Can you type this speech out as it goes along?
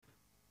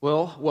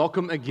Well,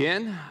 welcome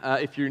again.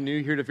 If you're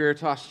new here to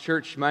Veritas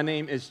Church, my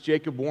name is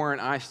Jacob Warren.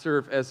 I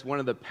serve as one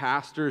of the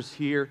pastors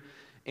here.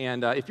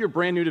 And if you're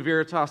brand new to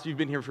Veritas, you've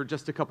been here for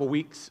just a couple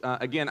weeks.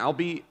 Again, I'll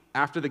be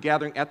after the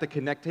gathering at the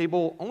Connect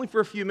table, only for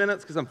a few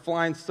minutes because I'm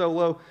flying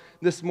solo.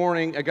 This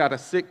morning, I got a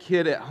sick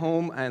kid at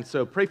home, and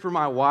so pray for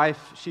my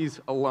wife. She's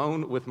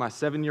alone with my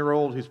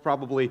 7-year-old who's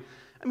probably,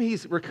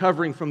 he's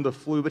recovering from the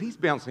flu, but he's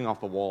bouncing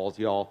off the walls,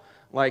 y'all.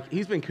 Like,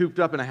 he's been cooped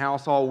up in a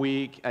house all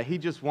week. He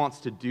just wants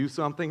to do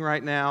something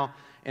right now.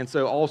 And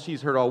so all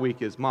she's heard all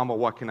week is, Mama,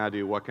 what can I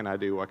do? What can I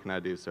do? What can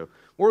I do? So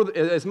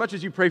as much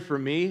as you pray for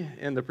me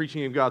in the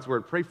preaching of God's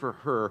word, pray for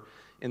her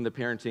in the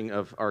parenting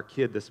of our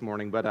kid this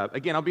morning. But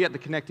again, I'll be at the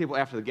Connect table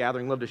after the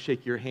gathering. Love to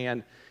shake your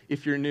hand.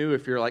 If you're new,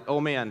 if you're like, oh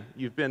man,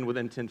 you've been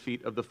within 10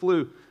 feet of the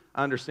flu,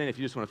 I understand if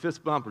you just want to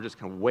fist bump or just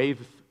kind of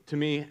wave to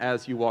me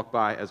as you walk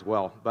by as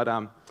well.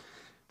 But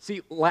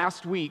see,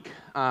 last week,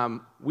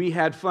 we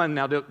had fun,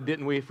 now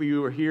didn't we, if we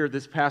were here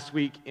this past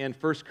week in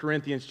 1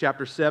 Corinthians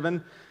chapter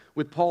 7,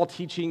 with Paul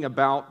teaching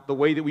about the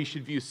way that we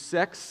should view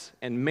sex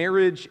and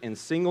marriage and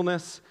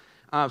singleness.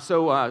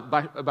 So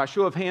by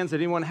show of hands,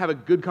 did anyone have a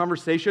good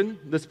conversation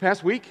this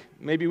past week?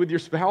 Maybe with your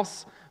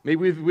spouse,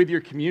 maybe with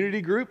your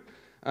community group?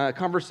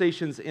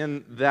 Conversations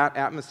in that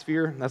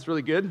atmosphere, that's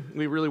really good.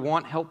 We really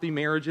want healthy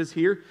marriages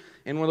here,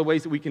 and one of the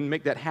ways that we can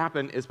make that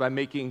happen is by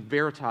making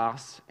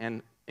Veritas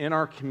and in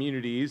our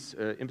communities,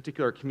 in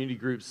particular our community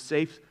groups,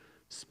 safe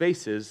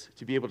spaces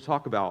to be able to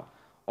talk about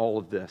all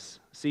of this.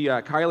 See,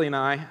 Kylie and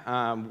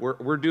I,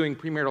 we're doing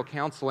premarital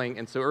counseling,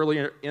 and so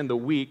earlier in the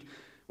week,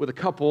 with a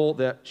couple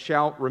that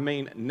shall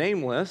remain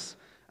nameless,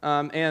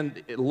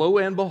 and lo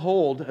and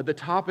behold, the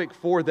topic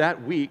for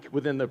that week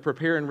within the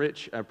Prepare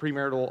Enrich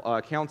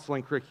premarital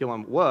counseling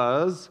curriculum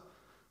was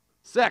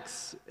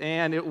sex,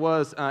 and it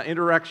was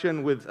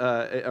interaction with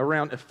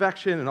around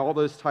affection and all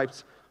those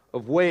types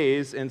of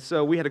ways. And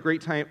so we had a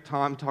great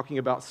time talking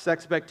about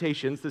sex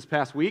expectations this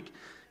past week,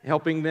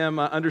 helping them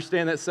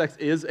understand that sex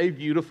is a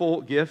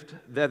beautiful gift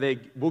that they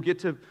will get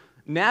to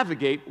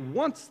navigate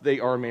once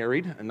they are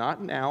married,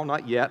 not now,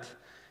 not yet.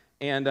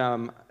 And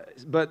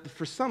but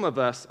for some of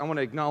us, I want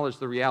to acknowledge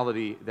the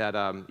reality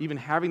that even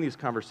having these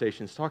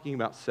conversations, talking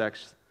about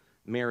sex,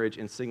 marriage,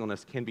 and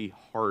singleness can be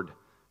hard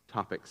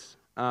topics.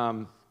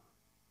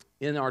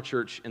 In our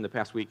church in the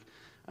past week,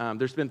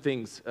 there's been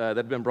things that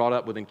have been brought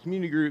up within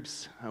community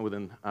groups,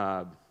 within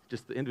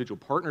just the individual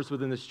partners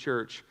within this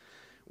church,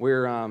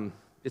 where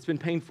it's been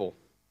painful.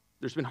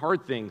 There's been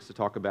hard things to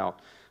talk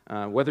about,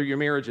 whether your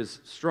marriage is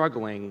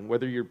struggling,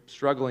 whether you're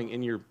struggling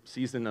in your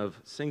season of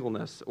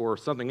singleness or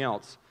something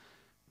else.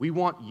 We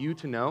want you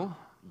to know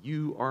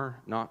you are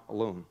not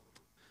alone.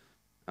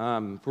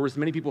 For as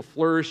many people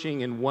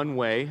flourishing in one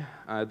way,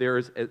 there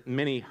is as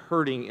many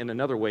hurting in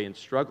another way and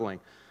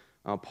struggling.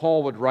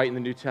 Paul would write in the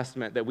New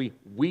Testament that we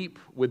weep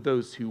with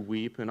those who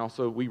weep, and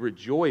also we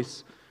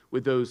rejoice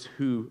with those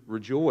who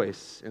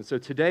rejoice. And so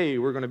today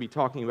we're going to be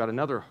talking about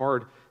another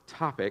hard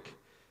topic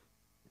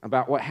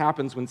about what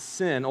happens when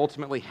sin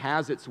ultimately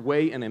has its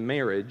way in a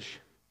marriage,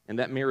 and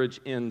that marriage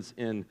ends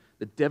in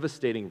the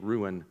devastating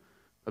ruin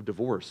of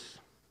divorce.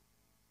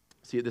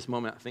 See, at this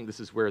moment, I think this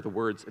is where the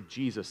words of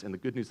Jesus and the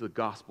good news of the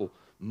gospel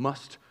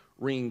must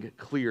ring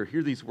clear.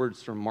 Hear these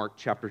words from Mark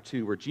chapter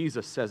 2, where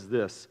Jesus says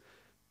this: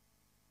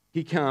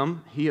 He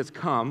has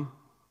come,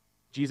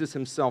 Jesus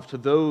himself, to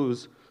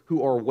those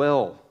who are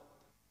well.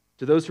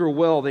 To those who are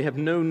well, they have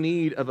no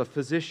need of a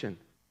physician.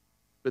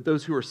 But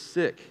those who are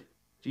sick,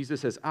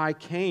 Jesus says, I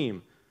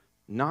came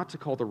not to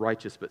call the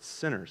righteous, but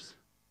sinners.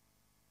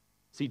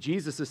 See,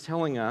 Jesus is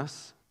telling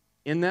us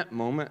in that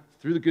moment,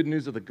 through the good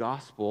news of the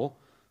gospel,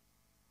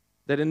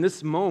 that in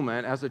this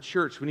moment, as a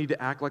church, we need to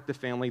act like the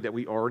family that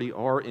we already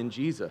are in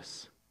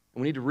Jesus.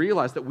 And we need to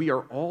realize that we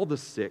are all the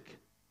sick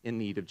in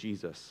need of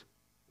Jesus.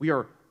 We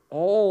are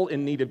all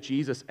in need of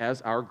Jesus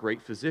as our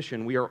great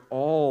physician. We are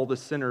all the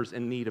sinners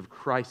in need of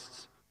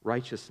Christ's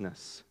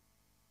righteousness.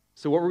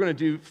 So what we're going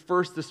to do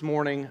first this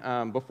morning,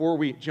 before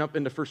we jump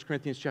into 1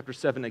 Corinthians chapter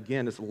 7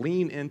 again, is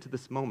lean into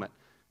this moment.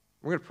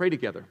 We're going to pray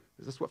together,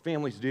 because that's what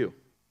families do.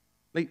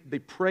 They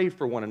pray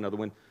for one another.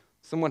 When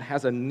someone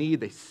has a need,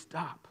 they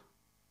stop.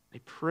 They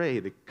pray.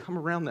 They come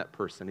around that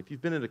person. If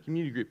you've been in a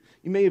community group,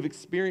 you may have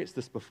experienced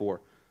this before.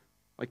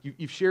 Like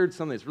you've shared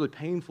something that's really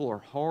painful or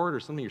hard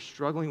or something you're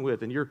struggling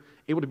with, and you're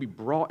able to be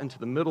brought into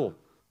the middle.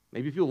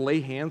 Maybe if you'll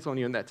lay hands on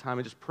you in that time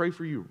and just pray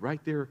for you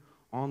right there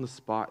on the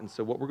spot. And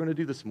so what we're going to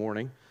do this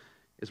morning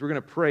is we're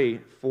going to pray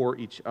for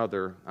each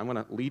other. I'm going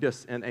to lead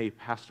us in a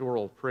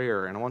pastoral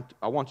prayer, and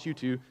I want you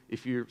to,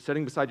 if you're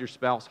sitting beside your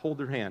spouse, hold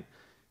their hand.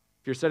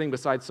 If you're sitting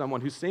beside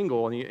someone who's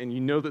single and you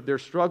know that they're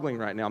struggling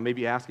right now,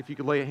 maybe ask if you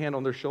could lay a hand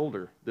on their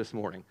shoulder this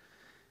morning.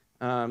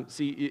 I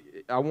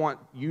want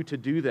you to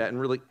do that and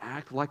really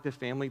act like the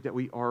family that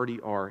we already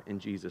are in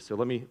Jesus. So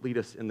let me lead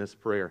us in this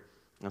prayer.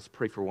 Let's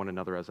pray for one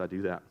another as I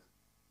do that.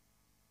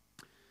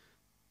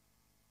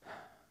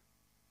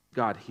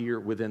 God, here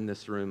within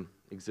this room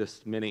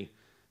exist many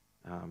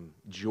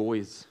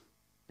joys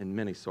and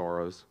many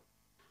sorrows.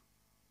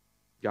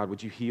 God,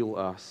 would you heal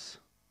us?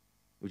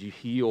 Would you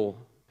heal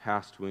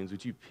past wounds.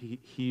 Would you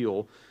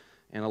heal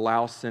and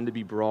allow sin to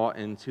be brought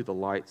into the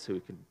light so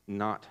it could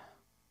not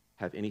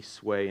have any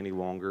sway any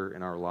longer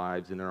in our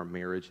lives, in our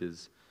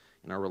marriages,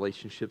 in our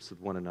relationships with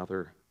one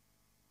another.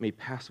 May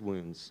past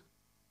wounds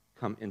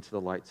come into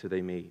the light so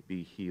they may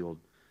be healed.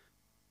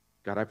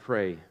 God, I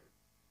pray,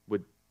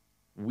 would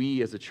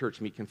we as a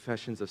church meet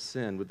confessions of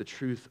sin with the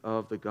truth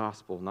of the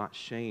gospel, not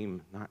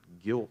shame, not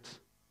guilt.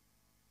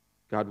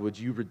 God, would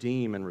you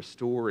redeem and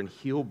restore and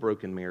heal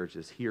broken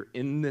marriages here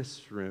in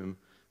this room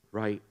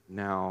right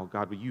now?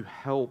 God, would you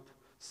help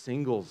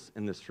singles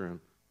in this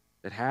room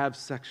that have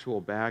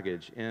sexual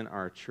baggage in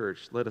our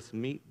church? Let us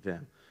meet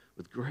them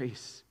with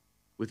grace,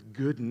 with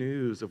good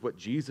news of what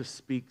Jesus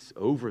speaks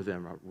over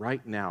them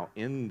right now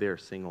in their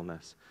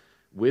singleness,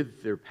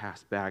 with their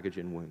past baggage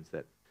and wounds,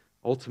 that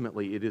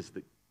ultimately it is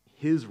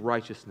His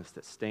righteousness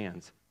that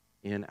stands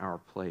in our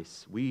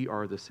place. We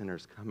are the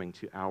sinners coming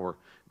to our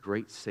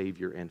great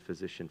Savior and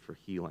physician for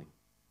healing.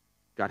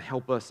 God,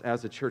 help us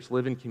as a church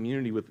live in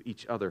community with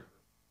each other,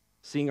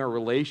 seeing our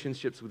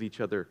relationships with each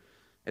other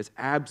as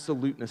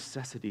absolute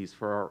necessities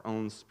for our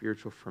own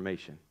spiritual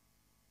formation.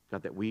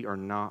 God, that we are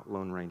not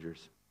lone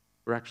rangers.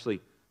 We're actually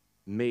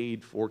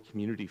made for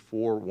community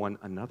for one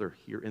another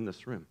here in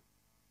this room.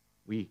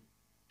 We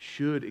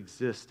should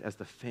exist as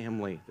the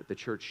family that the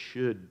church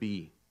should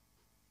be.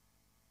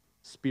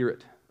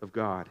 Spirit of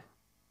God,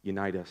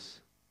 unite us.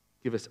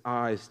 Give us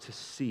eyes to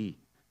see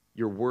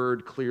your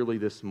word clearly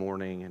this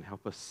morning and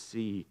help us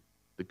see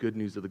the good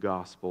news of the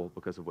gospel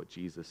because of what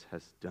Jesus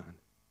has done.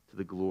 To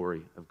the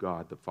glory of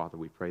God the Father,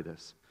 we pray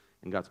this.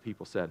 And God's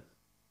people said,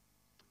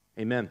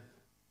 amen.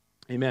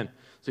 Amen.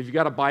 So if you've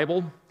got a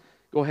Bible,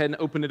 go ahead and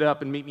open it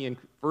up and meet me in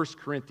 1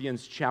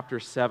 Corinthians chapter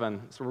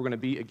 7. So we're going to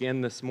be again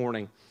this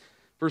morning.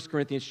 1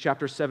 Corinthians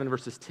chapter 7,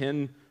 verses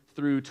 10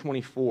 through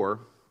 24.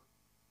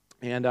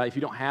 And if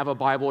you don't have a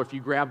Bible, or if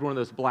you grabbed one of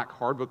those black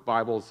hardback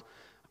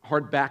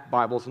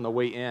Bibles on the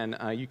way in,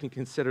 you can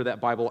consider that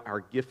Bible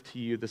our gift to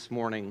you this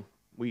morning.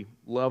 We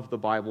love the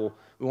Bible.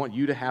 We want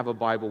you to have a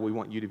Bible. We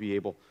want you to be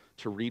able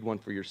to read one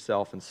for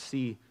yourself and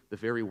see the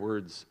very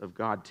words of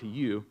God to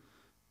you,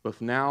 both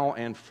now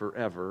and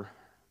forever,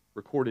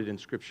 recorded in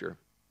Scripture.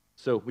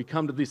 So we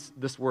come to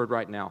this word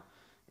right now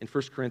in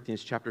 1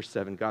 Corinthians chapter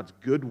 7, God's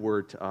good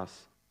word to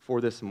us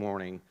for this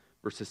morning,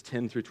 verses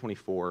 10 through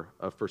 24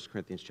 of 1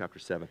 Corinthians chapter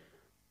 7.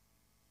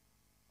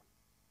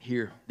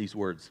 Hear these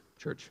words,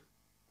 church.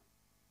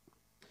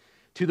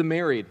 To the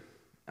married,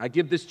 I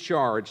give this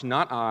charge,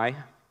 not I,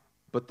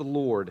 but the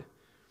Lord.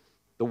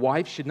 The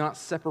wife should not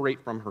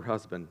separate from her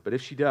husband, but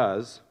if she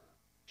does,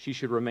 she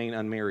should remain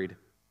unmarried,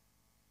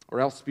 or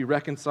else be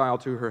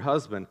reconciled to her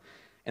husband,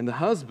 and the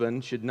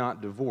husband should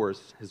not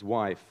divorce his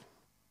wife.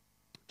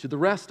 To the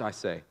rest I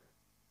say,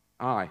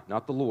 I,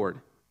 not the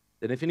Lord,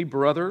 that if any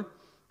brother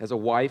has a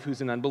wife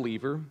who's an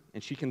unbeliever,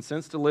 and she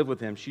consents to live with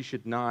him, she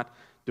should not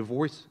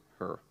divorce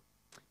her.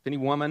 If any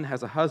woman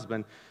has a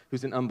husband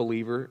who's an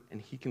unbeliever,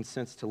 and he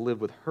consents to live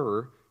with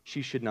her,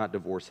 she should not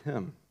divorce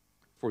him.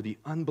 For the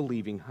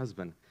unbelieving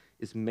husband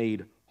is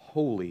made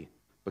holy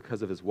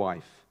because of his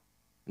wife,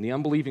 and the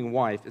unbelieving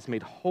wife is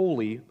made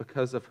holy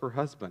because of her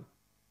husband.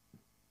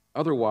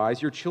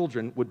 Otherwise, your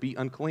children would be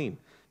unclean,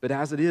 but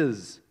as it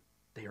is,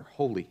 they are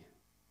holy.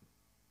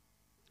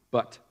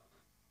 But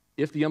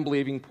if the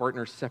unbelieving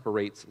partner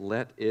separates,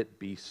 let it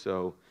be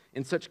so.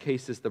 In such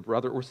cases, the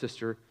brother or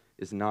sister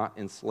is not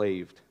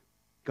enslaved.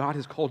 God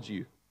has called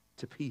you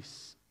to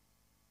peace.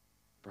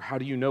 For how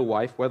do you know,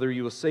 wife, whether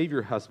you will save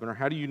your husband, or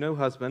how do you know,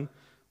 husband,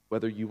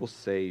 whether you will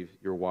save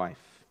your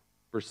wife?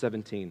 Verse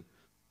 17,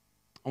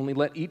 only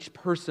let each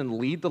person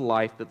lead the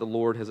life that the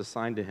Lord has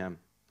assigned to him,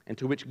 and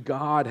to which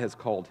God has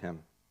called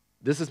him.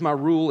 This is my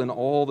rule in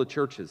all the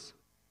churches.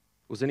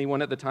 Was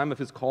anyone at the time of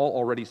his call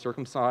already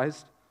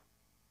circumcised?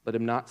 Let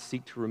him not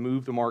seek to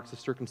remove the marks of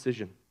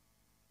circumcision.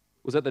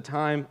 Was at the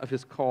time of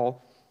his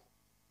call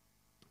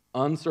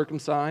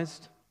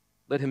uncircumcised?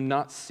 Let him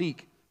not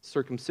seek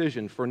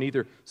circumcision, for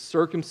neither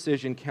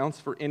circumcision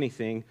counts for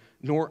anything,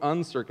 nor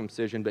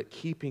uncircumcision, but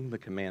keeping the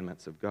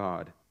commandments of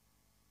God.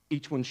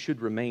 Each one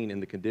should remain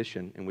in the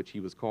condition in which he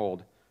was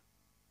called.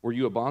 Were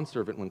you a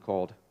bondservant when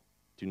called?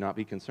 Do not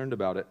be concerned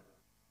about it.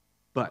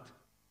 But,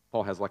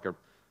 Paul has like a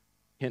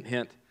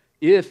hint,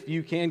 if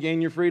you can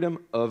gain your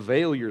freedom,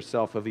 avail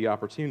yourself of the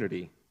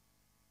opportunity.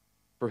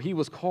 For he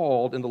was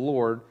called in the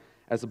Lord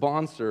as a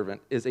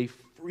bondservant, is a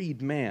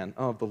freed man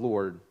of the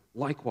Lord.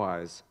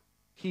 Likewise,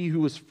 he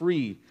who was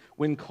free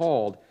when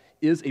called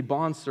is a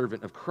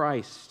bondservant of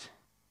Christ.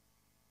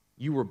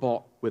 You were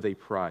bought with a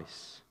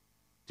price.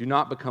 Do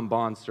not become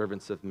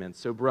bondservants of men.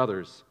 So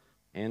brothers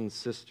and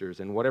sisters,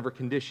 in whatever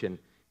condition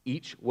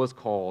each was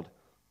called,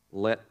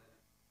 let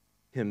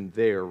him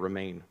there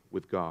remain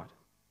with God.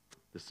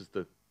 This is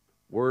the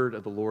word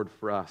of the Lord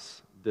for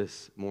us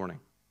this morning.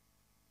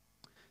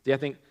 See, I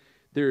think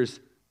there's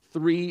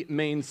three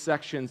main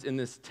sections in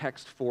this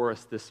text for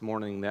us this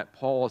morning that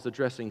Paul is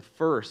addressing.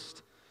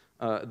 First,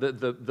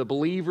 the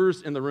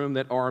believers in the room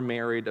that are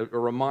married, a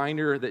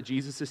reminder that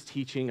Jesus is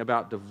teaching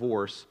about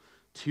divorce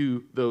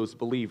to those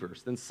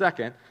believers. Then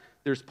second,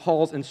 there's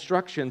Paul's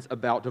instructions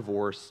about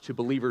divorce to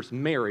believers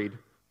married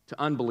to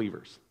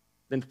unbelievers.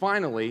 Then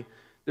finally,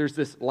 there's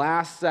this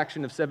last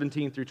section of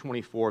 17 through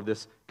 24,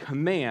 this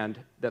command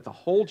that the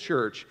whole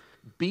church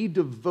be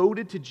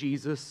devoted to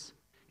Jesus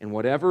in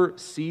whatever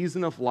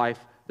season of life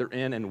they're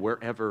in and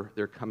wherever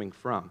they're coming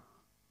from.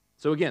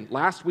 So again,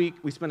 last week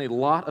we spent a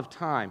lot of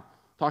time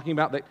talking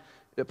about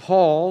that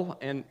Paul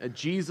and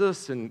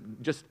Jesus and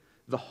just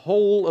the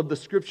whole of the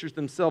scriptures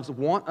themselves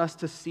want us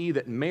to see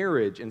that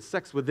marriage and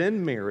sex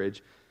within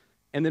marriage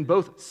and then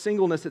both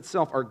singleness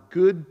itself are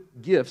good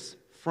gifts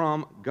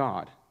from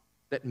God.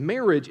 That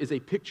marriage is a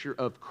picture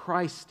of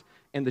Christ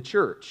and the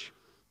church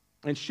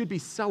and should be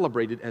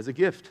celebrated as a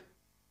gift.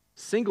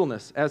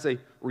 Singleness as a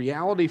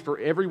reality for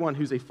everyone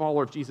who's a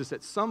follower of Jesus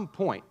at some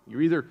point.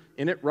 You're either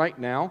in it right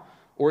now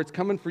or it's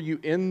coming for you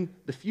in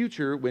the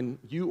future when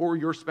you or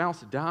your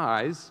spouse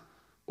dies,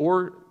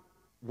 or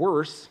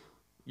worse,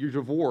 you're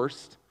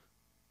divorced.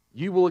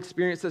 You will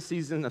experience a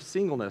season of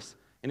singleness,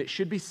 and it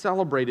should be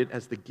celebrated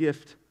as the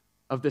gift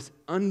of this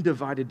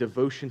undivided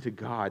devotion to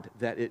God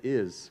that it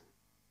is.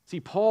 See,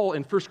 Paul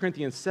in 1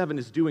 Corinthians 7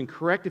 is doing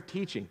corrective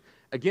teaching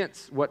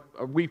against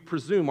what we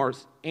presume are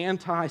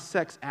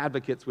anti-sex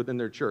advocates within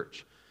their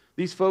church.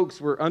 These folks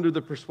were under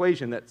the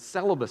persuasion that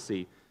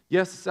celibacy,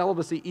 yes,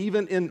 celibacy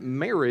even in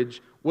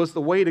marriage, was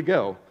the way to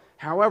go.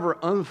 However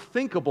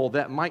unthinkable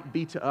that might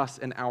be to us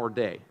in our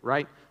day,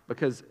 right?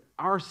 Because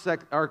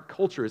our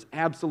culture is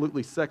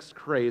absolutely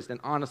sex-crazed, and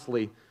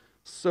honestly,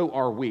 so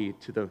are we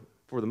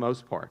for the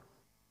most part.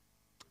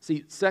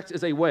 See, sex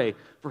is a way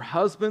for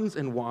husbands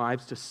and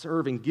wives to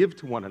serve and give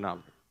to one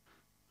another,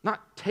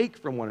 not take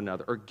from one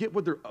another or get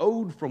what they're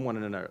owed from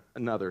one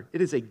another.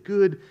 It is a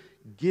good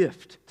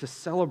gift to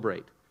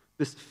celebrate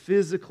this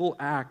physical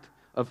act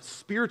of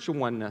spiritual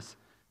oneness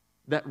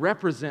that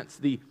represents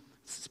the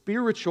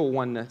spiritual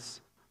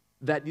oneness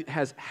that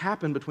has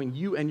happened between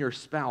you and your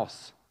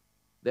spouse.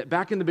 That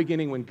back in the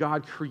beginning when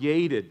God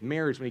created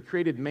marriage, when he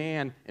created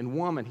man and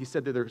woman, he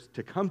said that they're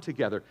to come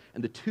together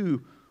and the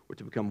two were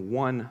to become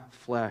one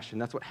flesh.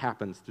 And that's what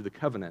happens through the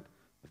covenant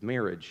of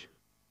marriage.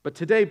 But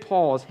today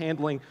Paul is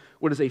handling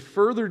what is a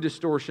further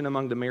distortion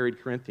among the married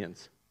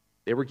Corinthians.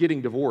 They were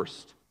getting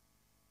divorced,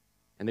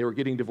 and they were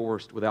getting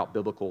divorced without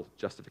biblical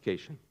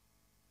justification.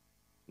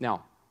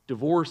 Now,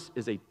 divorce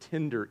is a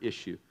tender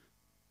issue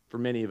for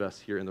many of us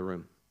here in the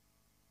room.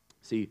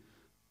 See,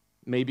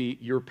 maybe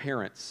your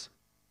parents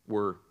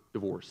were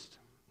divorced.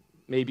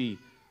 Maybe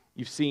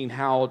you've seen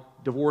how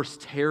divorce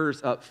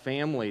tears up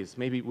families,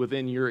 maybe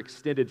within your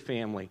extended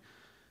family.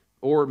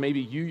 Or maybe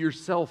you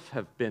yourself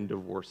have been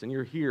divorced and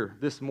you're here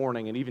this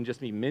morning, and even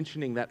just me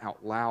mentioning that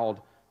out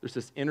loud, there's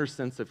this inner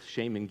sense of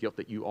shame and guilt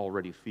that you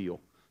already feel.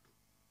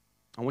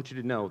 I want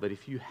you to know that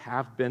if you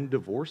have been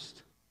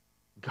divorced,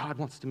 God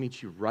wants to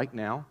meet you right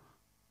now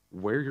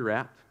where you're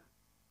at.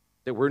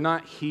 That we're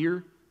not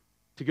here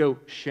to go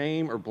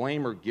shame or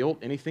blame or guilt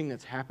anything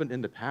that's happened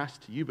in the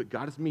past to you, but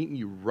God is meeting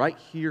you right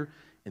here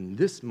in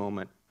this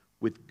moment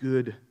with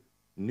good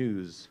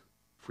news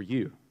for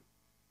you.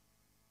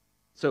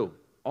 So,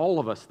 all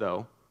of us,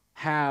 though,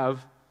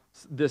 have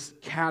this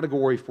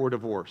category for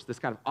divorce, this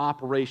kind of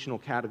operational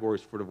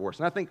categories for divorce.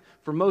 And I think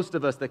for most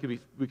of us,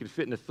 we could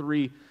fit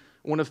into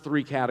one of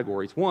three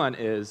categories. One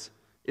is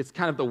it's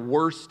kind of the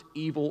worst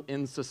evil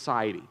in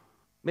society.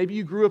 Maybe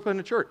you grew up in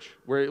a church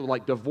where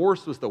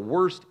divorce was the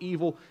worst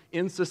evil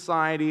in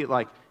society,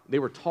 like they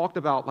were talked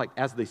about like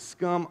as the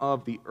scum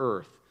of the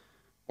earth.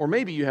 Or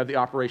maybe you have the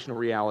operational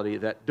reality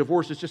that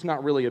divorce is just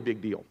not really a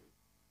big deal.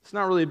 It's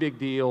not really a big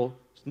deal.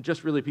 It's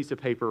just really a piece of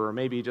paper, or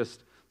maybe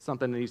just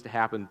something that needs to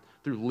happen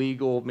through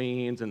legal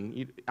means,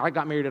 and I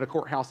got married at a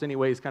courthouse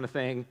anyways kind of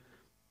thing.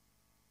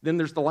 Then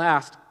there's the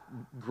last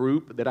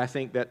group that I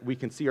think that we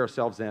can see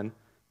ourselves in,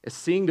 is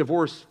seeing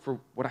divorce for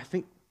what I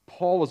think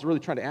Paul was really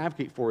trying to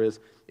advocate for is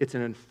it's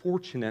an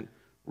unfortunate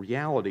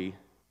reality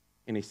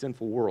in a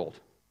sinful world.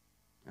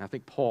 And I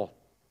think Paul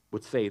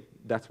would say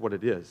that's what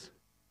it is.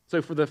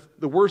 So for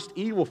the worst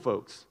evil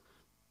folks,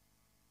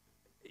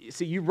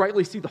 see, you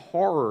rightly see the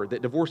horror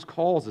that divorce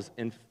causes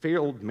in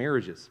failed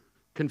marriages,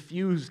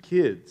 confused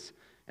kids,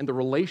 and the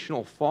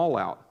relational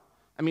fallout.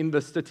 I mean,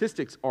 the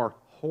statistics are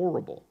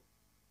horrible.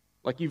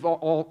 Like you've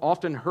all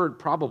often heard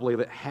probably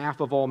that half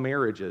of all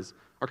marriages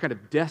are kind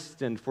of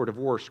destined for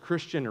divorce,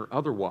 Christian or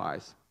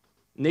otherwise.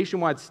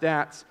 Nationwide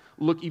stats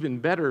look even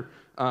better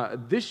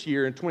this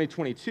year in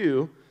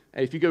 2022.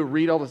 If you go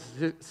read all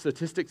the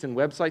statistics and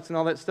websites and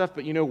all that stuff,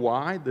 but you know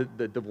why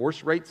the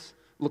divorce rates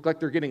look like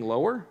they're getting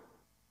lower?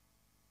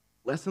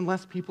 Less and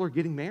less people are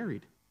getting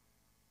married.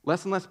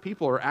 Less and less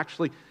people are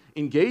actually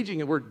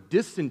engaging, and we're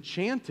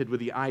disenchanted with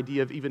the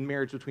idea of even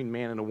marriage between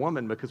man and a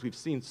woman because we've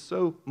seen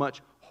so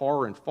much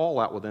horror and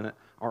fallout within it,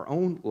 our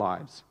own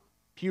lives.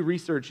 Pew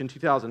Research in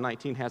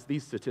 2019 has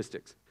these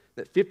statistics,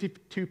 that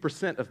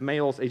 52% of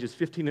males ages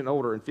 15 and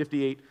older and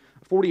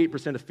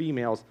 48% of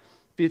females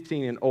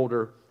 15 and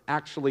older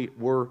actually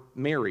were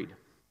married.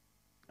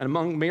 And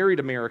among married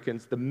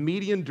Americans, the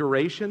median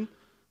duration,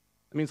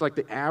 it means like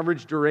the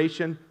average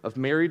duration of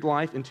married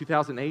life in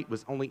 2008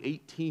 was only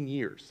 18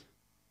 years.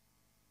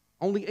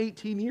 Only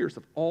 18 years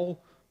of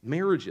all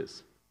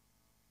marriages.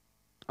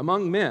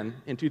 Among men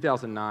in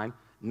 2009,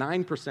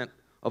 9%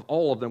 of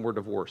all of them were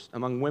divorced.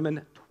 Among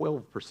women,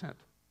 12%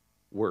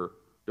 were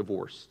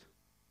divorced.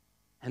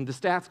 And the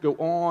stats go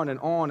on and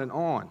on and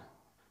on.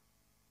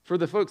 For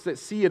the folks that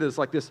see it as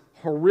like this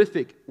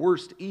horrific,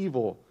 worst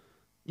evil,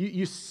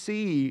 you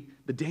see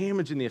the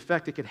damage and the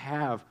effect it could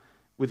have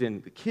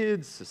within the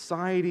kids,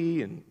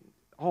 society, and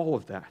all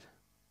of that.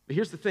 But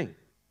here's the thing.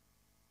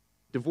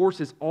 Divorce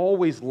is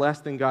always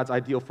less than God's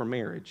ideal for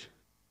marriage,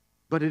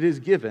 but it is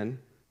given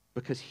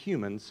because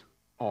humans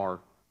are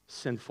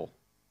sinful.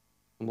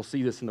 And we'll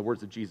see this in the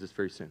words of Jesus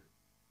very soon.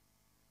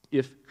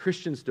 If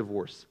Christians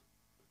divorce,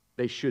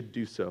 they should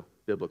do so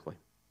biblically.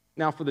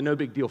 Now, for the no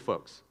big deal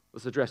folks,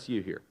 let's address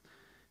you here.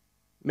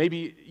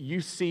 Maybe you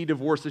see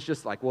divorce as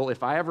just like, well,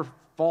 if I ever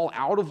fall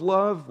out of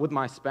love with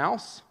my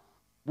spouse,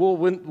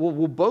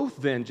 we'll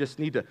both then just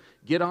need to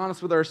get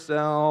honest with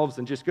ourselves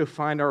and just go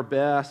find our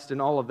best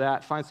and all of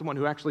that, find someone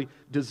who actually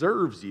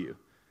deserves you.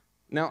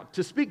 Now,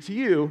 to speak to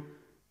you,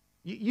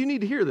 you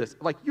need to hear this.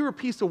 Like, you're a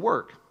piece of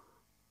work.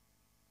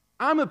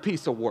 I'm a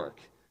piece of work.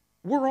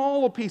 We're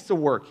all a piece of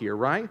work here,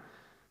 right?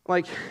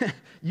 Like,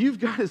 you've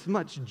got as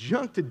much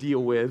junk to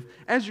deal with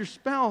as your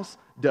spouse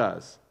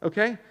does,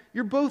 okay?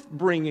 You're both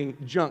bringing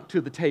junk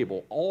to the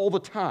table all the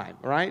time,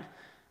 right?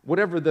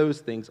 Whatever those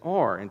things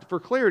are. And for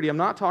clarity, I'm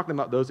not talking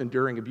about those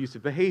enduring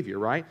abusive behavior,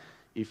 right?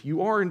 If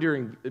you are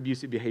enduring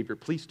abusive behavior,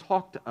 please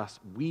talk to us.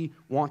 We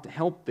want to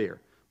help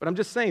there. But I'm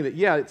just saying that,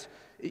 yeah,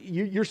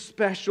 you're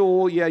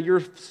special. Yeah, you're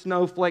a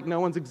snowflake. No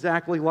one's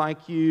exactly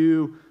like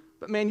you.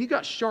 But man, you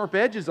got sharp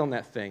edges on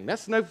that thing. That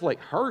snowflake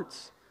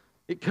hurts.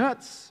 It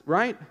cuts,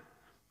 right?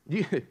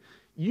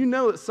 You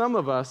know that some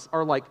of us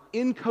are like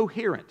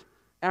incoherent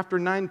after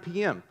 9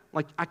 p.m.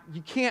 Like,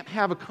 you can't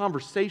have a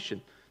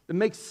conversation that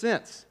makes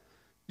sense.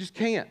 You just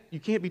can't. You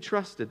can't be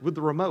trusted with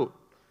the remote.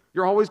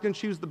 You're always going to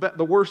choose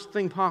the worst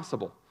thing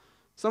possible.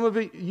 Some of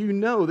it, you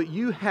know that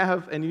you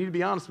have, and you need to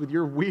be honest with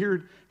your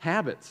weird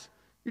habits.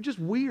 You're just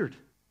weird.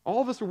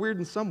 All of us are weird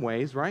in some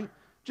ways, right?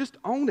 Just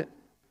own it.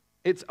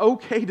 It's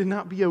okay to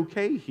not be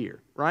okay here,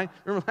 right?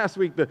 Remember last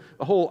week, the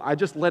whole, I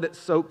just let it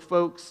soak,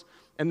 folks,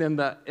 and then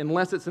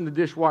unless it's in the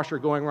dishwasher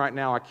going right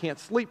now, I can't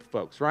sleep,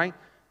 folks, right?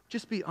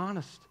 Just be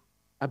honest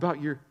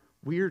about your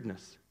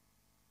weirdness.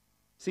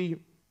 See,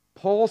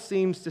 Paul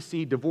seems to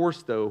see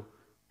divorce, though,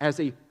 as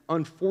an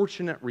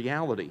unfortunate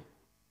reality.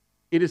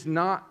 It is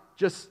not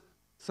just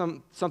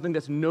something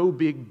that's no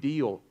big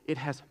deal. It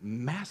has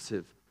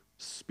massive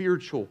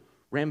spiritual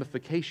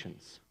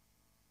ramifications.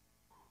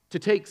 To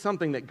take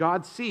something that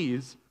God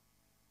sees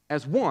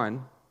as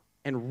one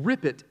and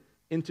rip it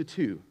into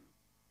two.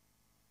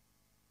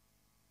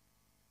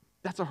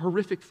 That's a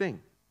horrific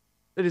thing.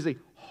 That is a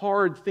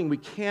hard thing. We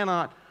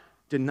cannot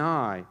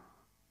deny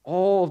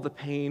all of the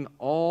pain,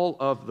 all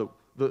of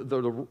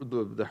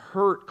the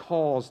hurt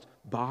caused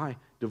by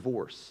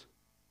divorce.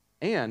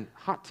 And,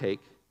 hot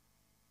take,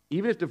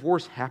 even if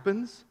divorce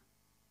happens,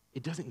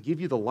 it doesn't give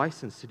you the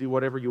license to do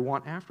whatever you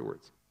want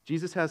afterwards.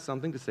 Jesus has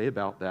something to say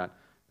about that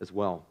as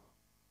well.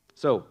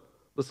 So,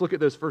 let's look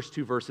at those first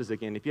two verses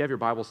again. If you have your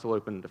Bible still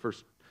open to 1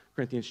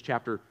 Corinthians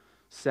chapter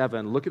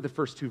 7, look at the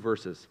first two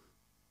verses.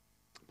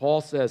 Paul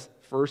says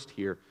first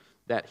here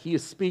that he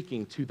is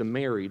speaking to the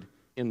married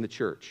in the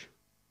church,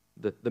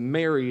 the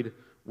married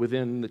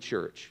within the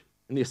church.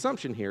 And the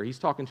assumption here, he's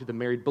talking to the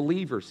married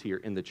believers here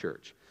in the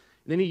church.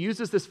 And then he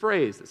uses this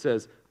phrase that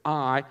says,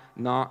 I,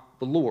 not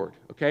the Lord,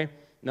 okay?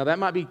 Now that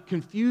might be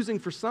confusing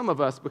for some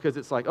of us because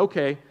it's like,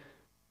 okay,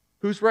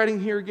 who's writing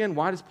here again?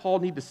 Why does Paul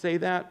need to say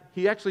that?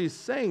 He actually is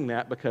saying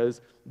that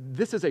because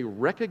this is a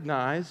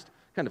recognized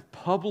kind of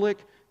public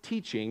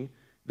teaching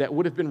that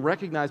would have been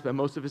recognized by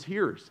most of his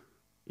hearers.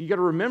 You got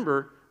to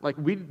remember, like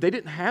they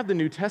didn't have the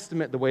New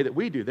Testament the way that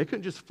we do. They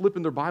couldn't just flip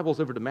in their Bibles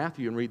over to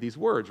Matthew and read these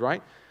words,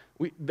 right?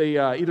 They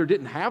either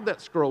didn't have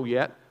that scroll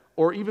yet,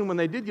 or even when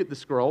they did get the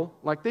scroll,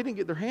 like they didn't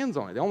get their hands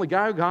on it. The only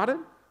guy who got it,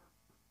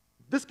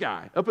 this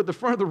guy up at the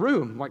front of the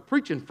room, like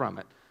preaching from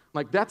it.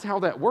 Like that's how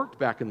that worked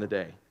back in the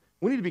day.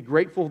 We need to be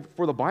grateful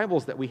for the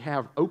Bibles that we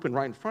have open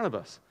right in front of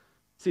us.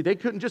 See, they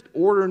couldn't just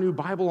order a new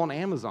Bible on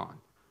Amazon.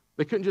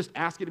 They couldn't just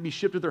ask it to be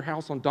shipped to their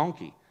house on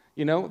donkey.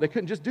 You know, they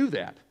couldn't just do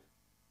that.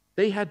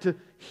 They had to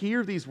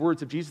hear these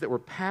words of Jesus that were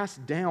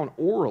passed down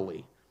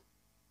orally.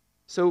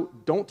 So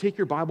don't take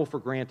your Bible for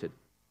granted.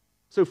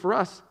 So for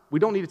us, we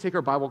don't need to take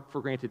our Bible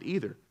for granted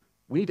either.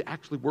 We need to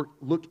actually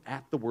look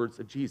at the words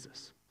of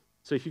Jesus.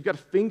 So if you've got a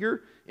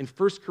finger in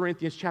 1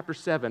 Corinthians chapter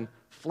 7,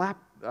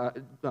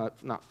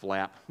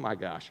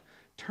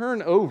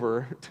 turn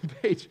over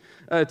to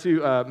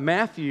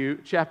Matthew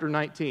chapter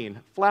 19.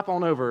 Flap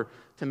on over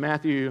to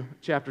Matthew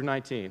chapter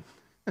 19.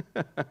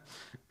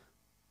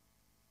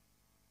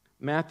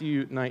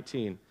 Matthew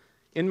 19.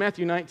 In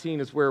Matthew 19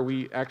 is where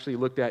we actually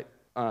looked at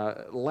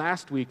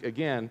last week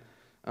again,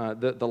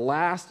 the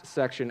last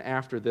section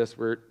after this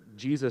where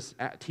Jesus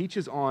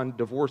teaches on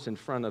divorce in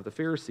front of the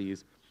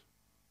Pharisees,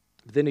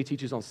 but then he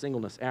teaches on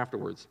singleness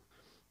afterwards.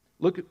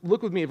 Look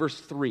with me at verse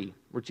 3,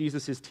 where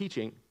Jesus is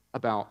teaching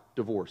about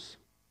divorce.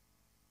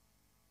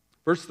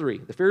 Verse 3,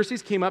 the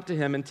Pharisees came up to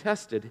him and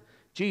tested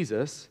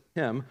Jesus,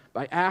 him,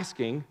 by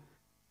asking,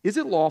 "Is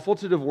it lawful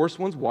to divorce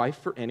one's wife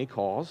for any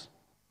cause?"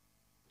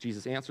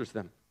 Jesus answers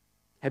them,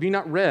 "Have you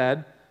not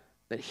read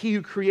that he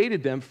who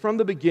created them from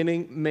the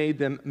beginning made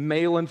them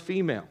male and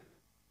female,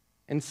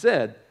 and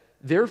said,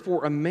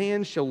 'Therefore a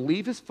man shall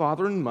leave his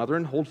father and mother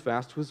and hold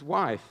fast to his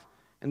wife,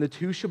 and the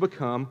two shall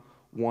become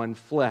one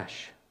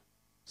flesh.'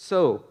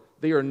 So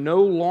they are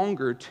no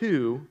longer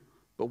two,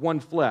 but one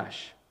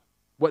flesh.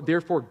 What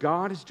therefore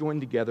God has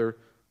joined together,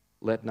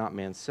 let not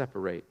man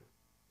separate."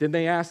 Then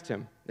they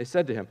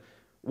said to him,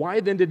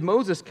 "Why then did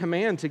Moses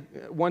command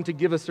one to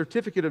give a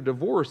certificate of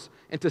divorce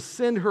and to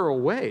send her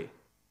away?"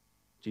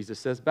 Jesus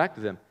says back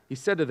to them, he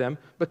said to them,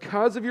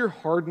 "Because of your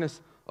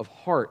hardness of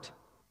heart,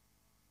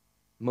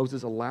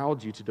 Moses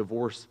allowed you to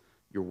divorce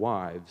your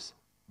wives,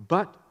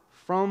 but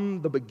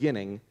from the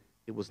beginning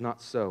it was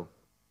not so.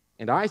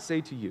 And I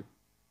say to you,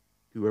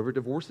 whoever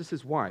divorces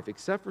his wife,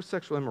 except for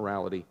sexual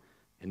immorality,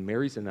 and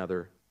marries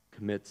another,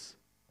 commits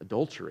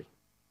adultery."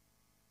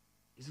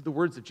 These are the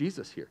words of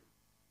Jesus here.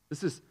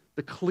 This is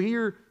the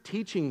clear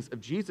teachings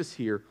of Jesus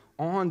here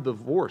on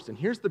divorce. And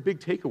here's the big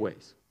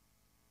takeaways.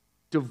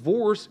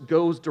 Divorce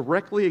goes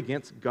directly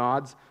against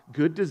God's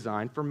good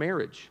design for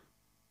marriage.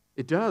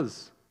 It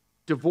does.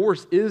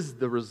 Divorce is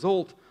the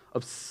result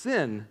of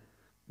sin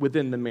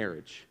within the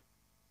marriage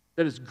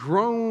that has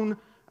grown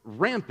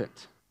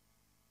rampant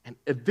and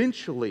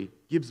eventually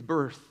gives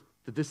birth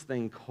to this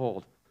thing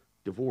called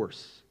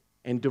divorce.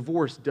 And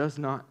divorce does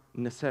not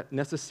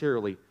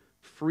necessarily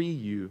free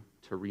you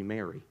to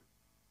remarry.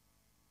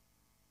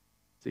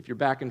 So if you're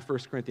back in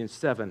 1 Corinthians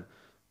 7,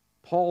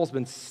 Paul's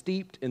been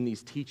steeped in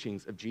these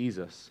teachings of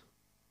Jesus.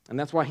 And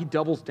that's why he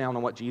doubles down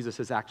on what Jesus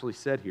has actually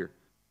said here.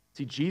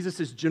 See,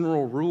 Jesus'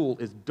 general rule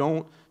is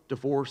don't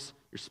divorce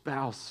your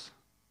spouse.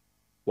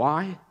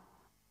 Why?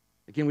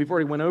 Again, we've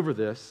already went over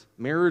this.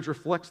 Marriage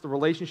reflects the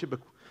relationship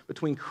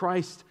between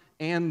Christ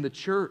and the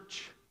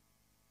church.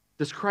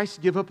 Does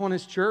Christ give up on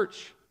his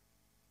church?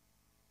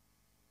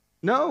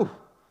 No,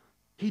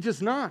 he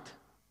does not.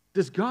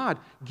 Does God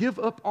give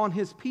up on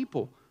his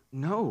people?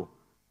 No,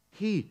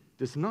 he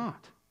does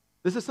not.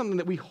 This is something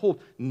that we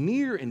hold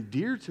near and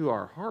dear to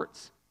our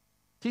hearts.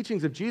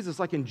 Teachings of Jesus,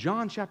 like in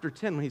John chapter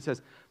 10, when he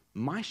says,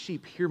 "My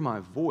sheep hear my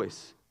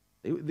voice.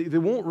 They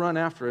won't run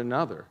after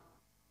another.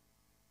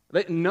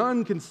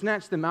 None can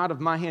snatch them out of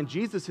my hand."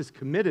 Jesus is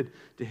committed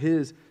to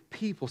his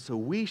people, so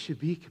we should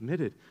be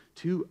committed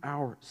to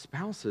our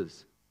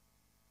spouses.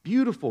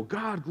 Beautiful,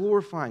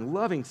 God-glorifying,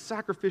 loving,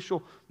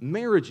 sacrificial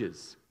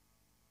marriages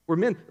where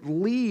men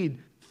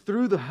lead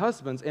through the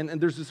husbands, and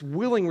there's this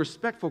willing,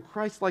 respectful,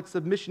 Christ-like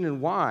submission in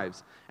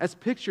wives, as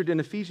pictured in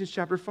Ephesians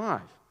chapter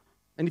 5.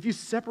 And if you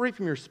separate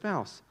from your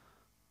spouse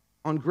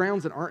on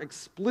grounds that aren't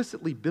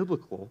explicitly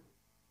biblical,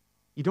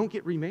 you don't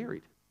get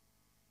remarried.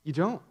 You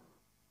don't.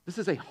 This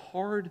is a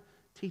hard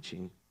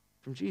teaching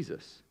from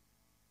Jesus.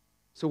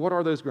 So what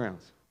are those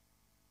grounds?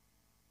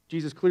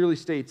 Jesus clearly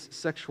states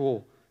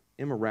sexual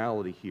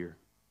immorality here.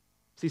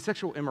 See,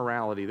 sexual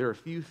immorality, there are a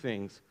few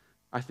things,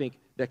 I think,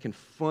 that can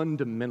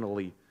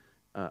fundamentally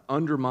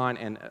undermine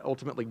and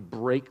ultimately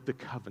break the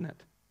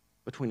covenant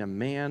between a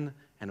man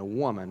and a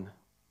woman,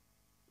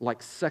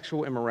 like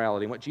sexual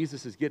immorality. And what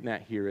Jesus is getting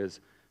at here is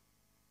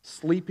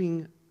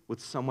sleeping with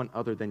someone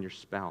other than your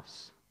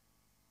spouse,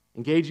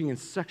 engaging in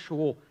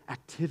sexual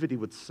activity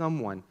with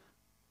someone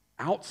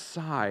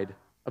outside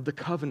of the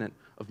covenant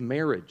of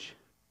marriage.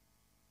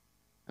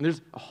 And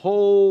there's a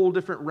whole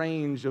different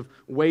range of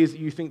ways that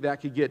you think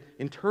that could get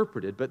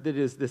interpreted, but that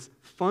is this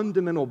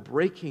fundamental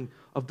breaking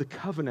of the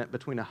covenant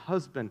between a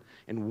husband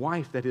and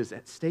wife that is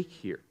at stake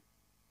here.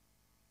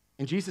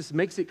 And Jesus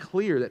makes it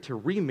clear that to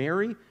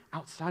remarry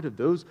outside of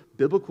those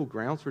biblical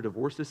grounds for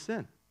divorce is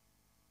sin.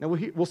 Now,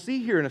 we'll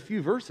see here in a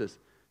few verses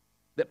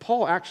that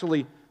Paul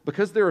actually,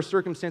 because there are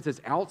circumstances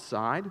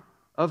outside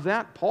of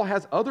that, Paul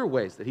has other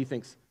ways that he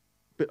thinks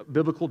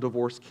biblical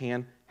divorce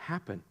can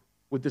happen,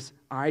 with this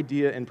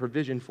idea and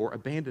provision for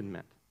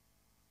abandonment.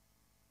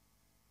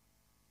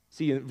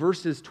 See, in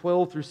verses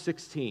 12 through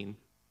 16,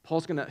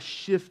 Paul's going to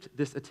shift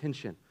this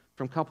attention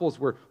from couples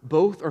where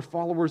both are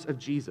followers of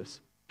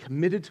Jesus,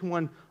 committed to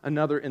one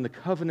another in the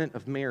covenant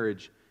of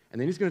marriage, and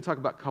then he's going to talk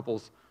about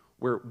couples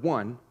where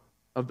one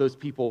of those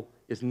people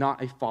is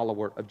not a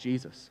follower of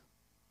Jesus.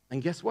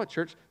 And guess what,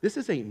 church? This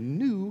is a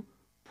new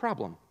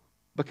problem,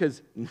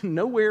 because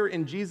nowhere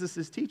in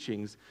Jesus'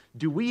 teachings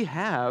do we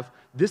have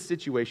this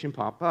situation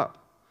pop up.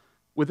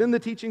 Within the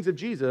teachings of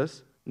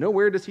Jesus,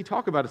 nowhere does he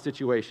talk about a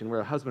situation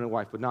where a husband and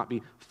wife would not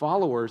be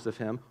followers of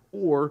him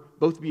or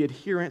both be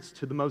adherents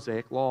to the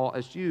Mosaic law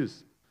as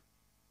Jews.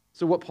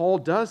 So what Paul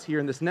does here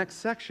in this next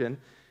section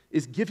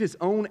is give his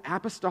own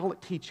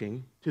apostolic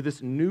teaching to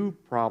this new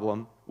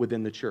problem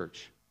within the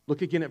church.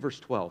 Look again at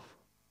verse 12.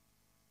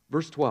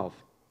 Verse 12.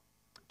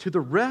 "To the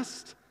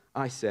rest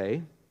I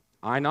say,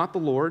 I, not the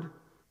Lord,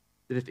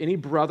 that if any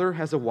brother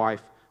has a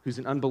wife who's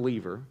an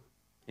unbeliever,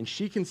 and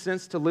she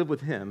consents to live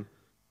with him,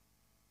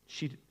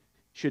 she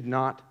should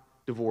not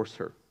divorce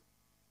her.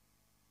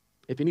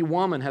 If any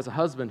woman has a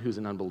husband who's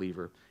an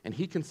unbeliever, and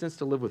he consents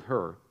to live with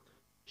her,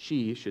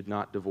 she should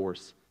not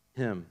divorce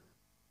him.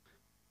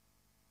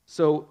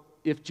 So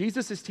if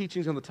Jesus'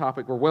 teachings on the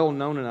topic were well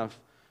known enough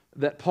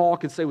that Paul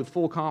could say with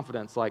full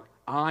confidence, like,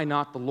 I,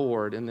 not the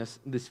Lord, in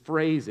this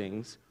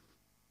phrasings,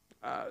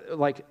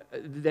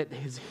 that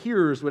his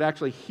hearers would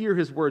actually hear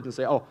his words and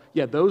say, oh,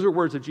 yeah, those are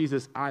words of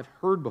Jesus I've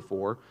heard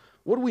before.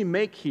 What do we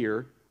make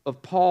here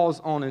of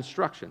Paul's own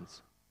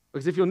instructions?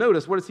 Because if you'll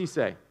notice, what does he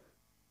say?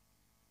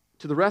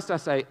 To the rest I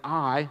say,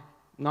 I,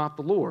 not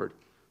the Lord.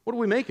 What do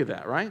we make of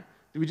that, right?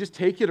 Do we just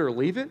take it or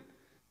leave it?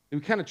 Do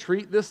we kind of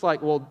treat this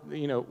like, well,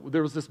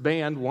 there was this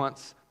band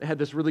once, they had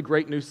this really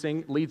great new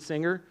lead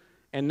singer,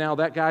 and now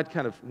that guy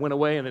kind of went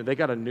away and they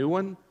got a new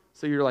one,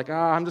 so you're like,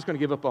 I'm just going to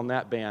give up on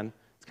that band.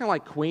 It's kind of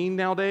like Queen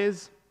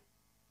nowadays.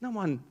 No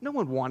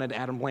one wanted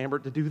Adam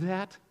Lambert to do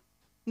that.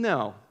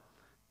 No.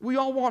 We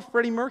all want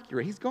Freddie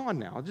Mercury. He's gone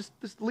now.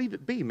 Just leave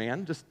it be,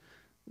 man.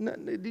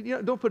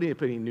 Don't put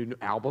any new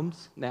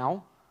albums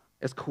now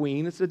as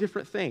Queen. It's a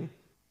different thing.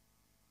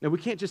 Now, we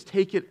can't just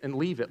take it and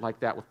leave it like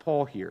that with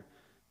Paul here.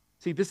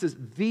 See, this is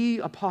the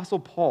Apostle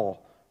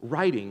Paul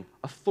writing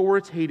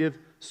authoritative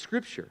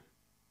Scripture.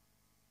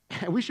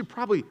 And we should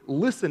probably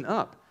listen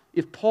up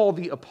if Paul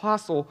the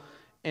Apostle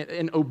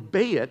and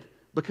obey it,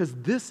 because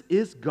this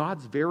is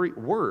God's very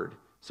word.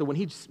 So when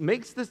he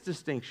makes this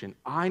distinction,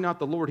 I, not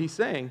the Lord, he's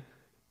saying,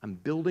 I'm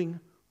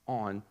building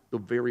on the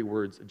very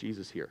words of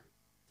Jesus here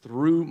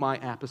through my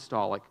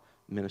apostolic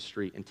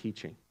ministry and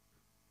teaching.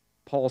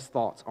 Paul's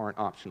thoughts aren't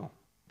optional.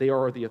 They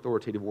are the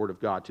authoritative word of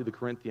God to the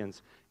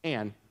Corinthians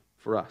and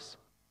for us.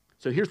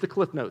 So here's the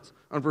cliff notes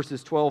on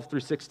verses 12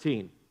 through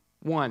 16.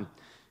 1,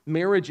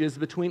 marriages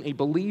between a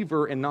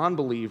believer and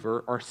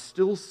non-believer are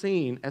still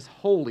seen as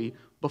holy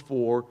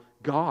before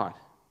God.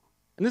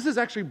 And this is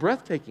actually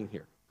breathtaking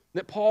here,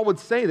 that Paul would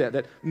say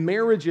that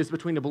marriages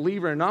between a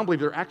believer and a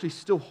non-believer are actually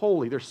still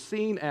holy. They're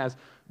seen as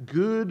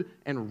good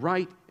and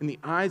right in the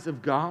eyes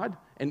of God.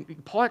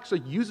 And Paul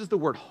actually uses the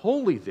word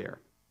holy there.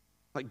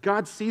 Like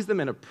God sees them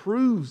and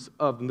approves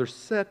of them. They're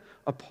set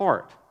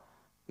apart.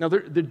 Now, they're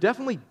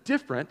definitely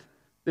different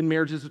than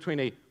marriages between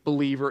a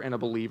believer and a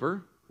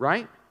believer,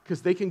 right?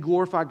 Because they can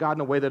glorify God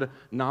in a way that a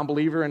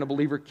non-believer and a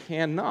believer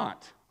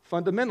cannot,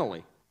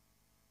 fundamentally.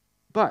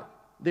 But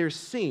they're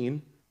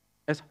seen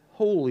as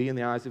holy in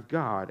the eyes of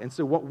God. And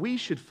so what we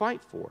should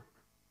fight for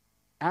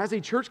as a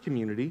church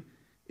community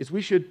is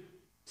we should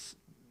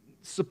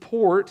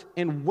support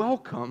and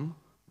welcome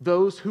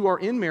those who are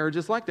in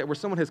marriages like that, where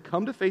someone has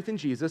come to faith in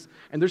Jesus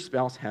and their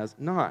spouse has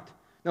not.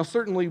 Now,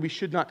 certainly we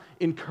should not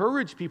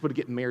encourage people to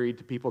get married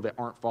to people that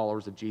aren't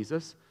followers of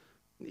Jesus.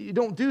 You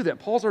don't do that.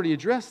 Paul's already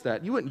addressed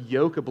that. You wouldn't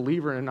yoke a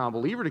believer and a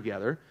non-believer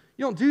together.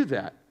 You don't do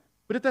that.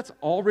 But if that's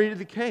already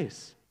the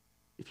case,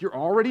 if you're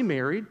already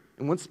married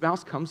and one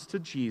spouse comes to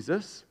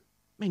Jesus,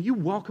 man, you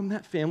welcome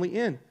that family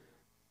in.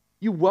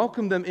 You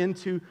welcome them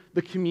into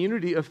the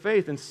community of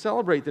faith and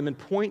celebrate them and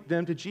point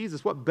them to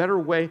Jesus. What better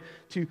way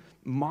to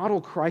model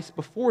Christ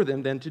before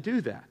them than to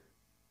do that?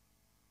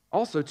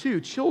 Also,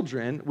 too,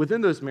 children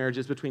within those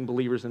marriages between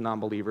believers and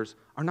non-believers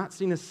are not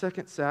seen as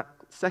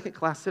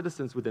second-class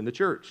citizens within the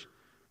church.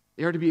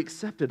 They are to be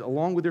accepted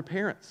along with their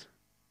parents.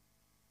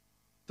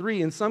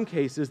 3, in some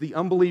cases, the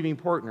unbelieving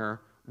partner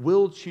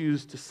will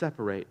choose to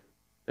separate.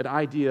 That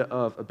idea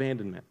of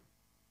abandonment.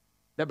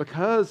 That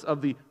because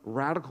of the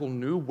radical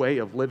new way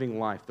of living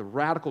life, the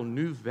radical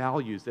new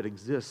values that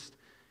exist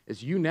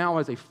as you now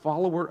as a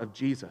follower of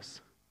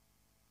Jesus,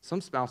 some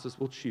spouses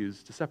will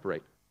choose to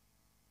separate.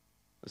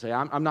 They say,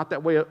 I'm not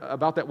that way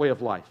about that way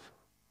of life.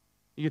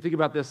 You can think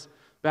about this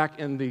back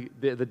in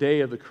the day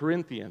of the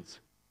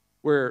Corinthians,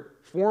 where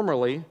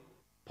formerly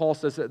Paul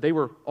says that they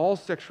were all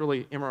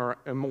sexually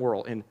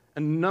immoral in a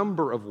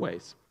number of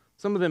ways.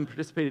 Some of them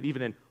participated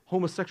even in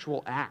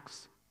homosexual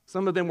acts.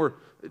 Some of them were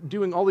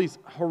doing all these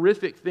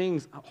horrific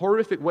things,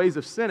 horrific ways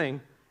of sinning,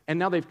 and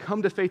now they've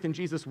come to faith in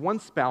Jesus. One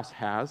spouse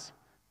has,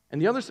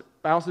 and the other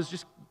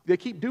spouses they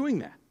keep doing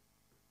that.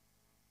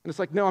 And it's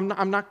like, no,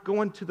 I'm not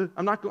going to the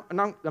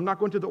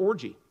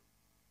orgy.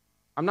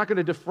 I'm not going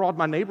to defraud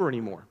my neighbor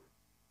anymore.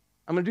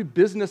 I'm going to do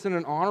business in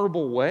an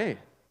honorable way.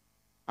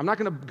 I'm not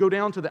going to go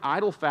down to the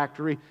idol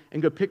factory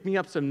and go pick me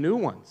up some new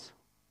ones.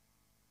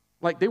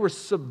 Like they were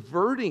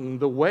subverting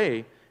the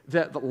way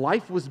that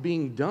life was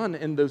being done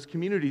in those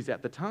communities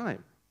at the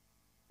time.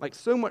 Like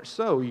so much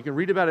so, you can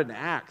read about it in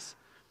Acts,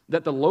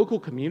 that the local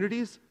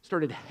communities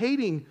started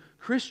hating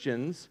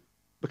Christians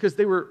because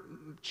they were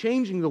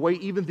changing the way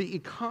even the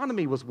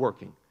economy was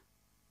working.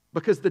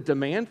 Because the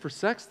demand for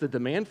sex, the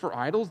demand for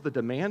idols, the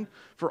demand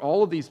for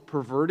all of these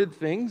perverted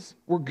things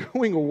were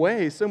going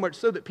away, so much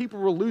so that people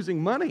were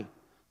losing money.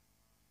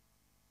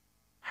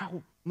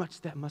 How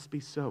much that must be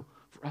so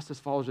for us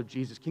as followers of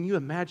Jesus. Can you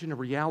imagine a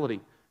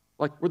reality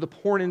like where the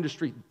porn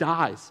industry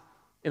dies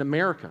in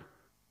America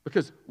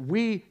because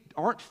we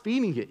aren't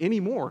feeding it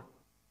anymore?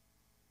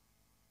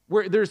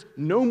 Where there's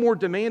no more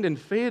demand in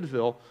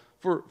Fayetteville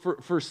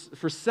for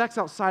sex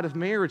outside of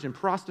marriage and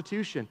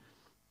prostitution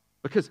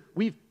because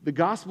the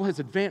gospel has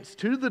advanced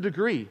to the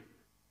degree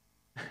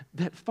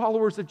that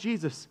followers of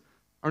Jesus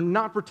are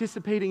not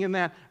participating in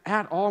that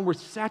at all, and we're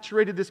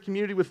saturated this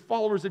community with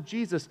followers of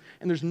Jesus,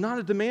 and there's not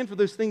a demand for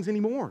those things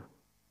anymore.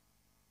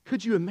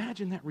 Could you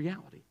imagine that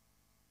reality?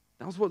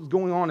 That was what was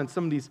going on in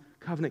some of these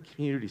covenant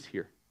communities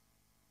here.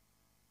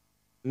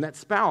 And that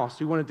spouse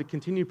who wanted to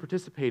continue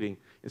participating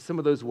in some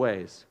of those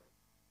ways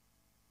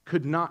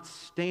could not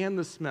stand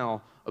the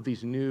smell of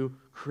these new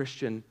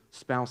Christian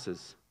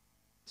spouses.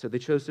 So they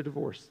chose to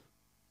divorce.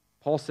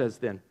 Paul says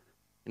then,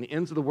 in the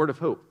ends of the word of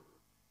hope,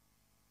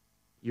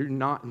 you're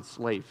not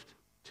enslaved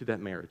to that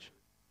marriage.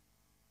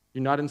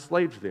 You're not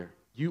enslaved there.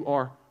 You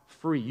are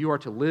free. You are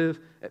to live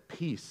at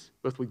peace,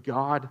 both with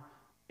God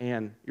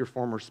and your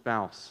former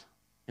spouse.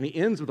 And he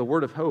ends with a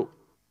word of hope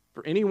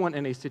for anyone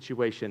in a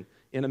situation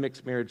in a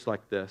mixed marriage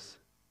like this,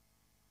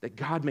 that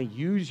God may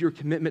use your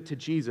commitment to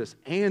Jesus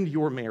and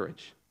your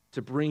marriage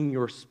to bring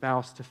your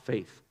spouse to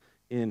faith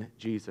in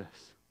Jesus.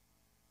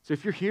 So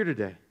if you're here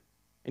today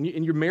and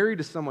you're married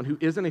to someone who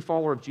isn't a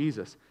follower of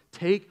Jesus,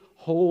 take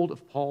hold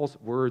of Paul's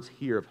words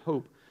here of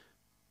hope.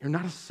 You're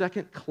not a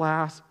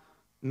second-class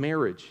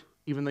marriage,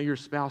 even though your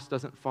spouse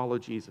doesn't follow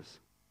Jesus.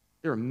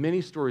 There are many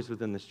stories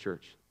within this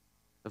church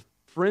of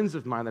friends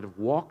of mine that have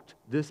walked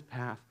this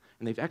path,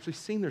 and they've actually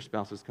seen their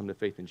spouses come to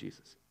faith in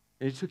Jesus.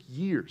 And it took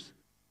years.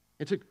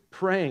 It took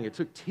praying. It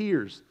took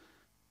tears.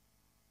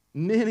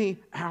 Many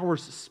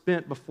hours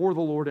spent before the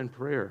Lord in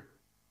prayer.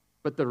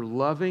 But their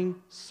loving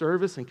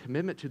service and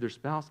commitment to their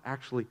spouse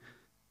actually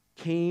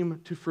came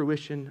to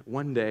fruition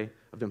one day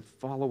of them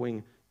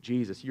following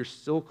Jesus. You're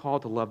still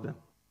called to love them.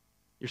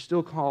 You're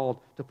still called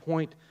to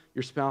point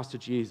your spouse to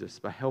Jesus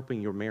by helping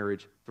your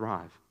marriage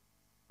thrive.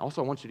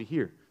 Also, I want you to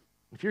hear,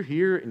 if you're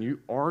here and you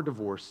are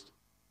divorced,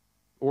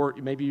 or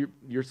maybe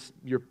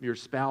your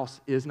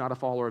spouse is not a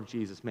follower of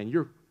Jesus, man,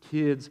 your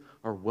kids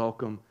are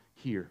welcome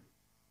here.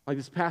 Like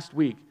this past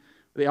week,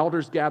 the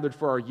elders gathered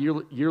for our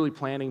yearly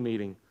planning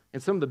meeting,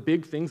 and some of the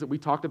big things that we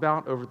talked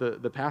about over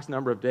the past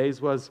number of days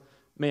was,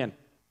 man,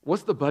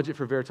 what's the budget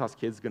for Veritas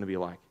Kids going to be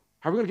like?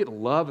 How are we going to get to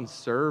love and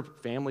serve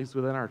families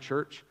within our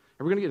church?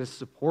 How are we going to get to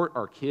support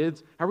our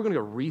kids? How are we going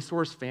to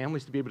resource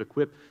families to be able to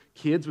equip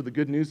kids with the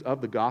good news of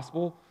the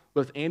gospel?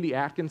 Both Andy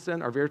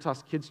Atkinson, our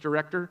Veritas Kids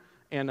director,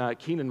 and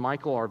Keenan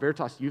Michael, our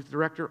Veritas Youth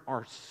Director,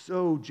 are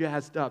so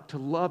jazzed up to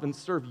love and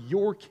serve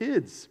your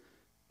kids,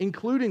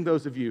 including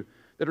those of you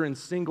that are in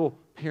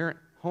single-parent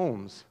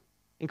homes,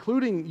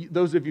 including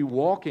those of you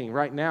walking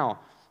right now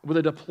with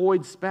a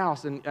deployed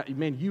spouse. And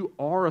man, you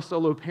are a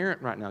solo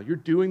parent right now. You're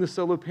doing the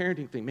solo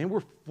parenting thing. Man,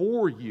 we're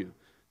for you.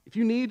 If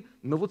you need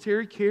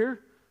military care,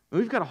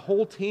 we've got a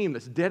whole team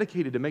that's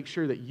dedicated to make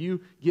sure that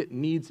you get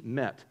needs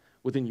met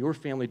within your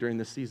family during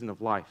this season of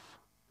life.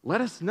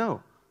 Let us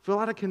know. Fill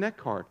out a Connect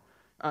card.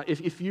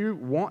 If you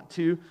want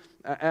to,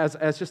 as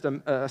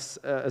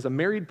a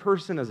married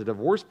person, as a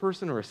divorced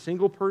person, or a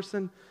single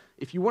person,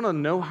 if you want to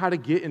know how to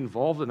get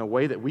involved in a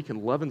way that we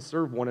can love and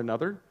serve one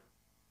another,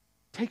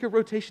 take a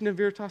rotation in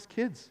Veritas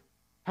Kids.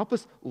 Help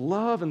us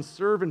love and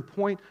serve and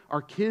point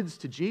our kids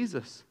to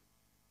Jesus.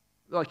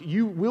 Like,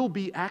 you will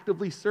be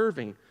actively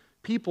serving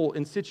people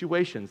in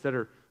situations that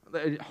are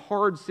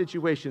hard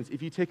situations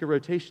if you take a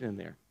rotation in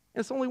there. And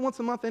it's only once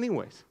a month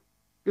anyways.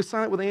 Go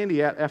sign up with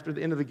Andy after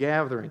the end of the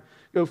gathering.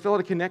 Go fill out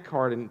a Connect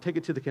card and take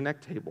it to the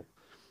Connect table.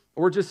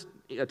 Or just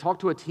talk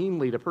to a team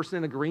lead, a person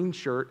in a green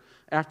shirt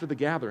after the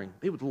gathering.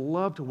 They would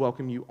love to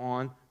welcome you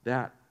on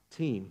that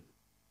team.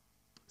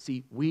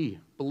 See, we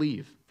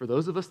believe, for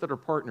those of us that are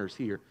partners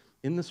here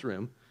in this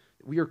room,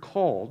 we are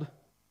called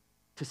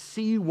to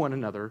see one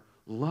another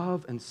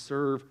love and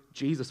serve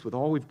Jesus with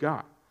all we've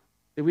got.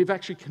 That we've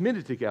actually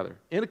committed together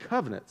in a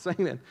covenant,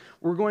 saying that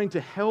we're going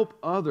to help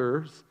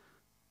others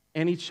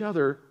and each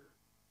other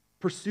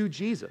pursue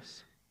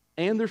Jesus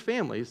and their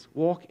families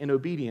walk in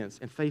obedience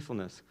and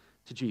faithfulness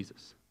to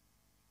Jesus.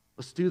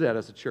 Let's do that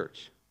as a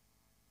church.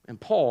 And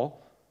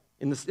Paul,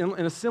 in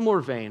a similar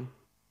vein,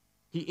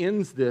 he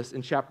ends this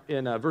in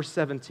verse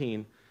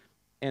 17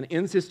 and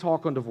ends his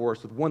talk on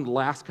divorce with one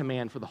last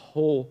command for the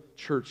whole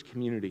church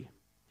community.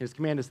 His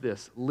command is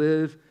this: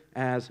 live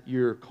as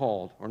you're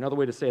called. Or another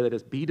way to say that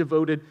is, be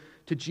devoted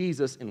to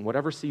Jesus in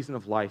whatever season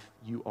of life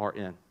you are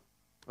in.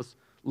 Let's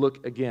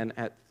look again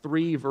at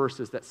 3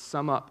 verses that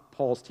sum up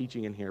Paul's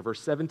teaching in here. Verse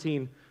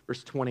 17,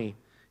 verse 20,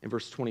 and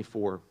verse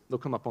 24. They'll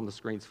come up on the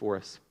screens for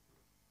us.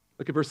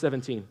 Look at verse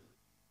 17.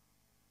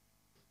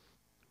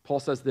 Paul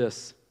says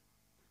this: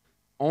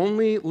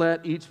 only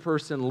let each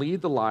person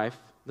lead the life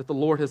that the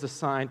Lord has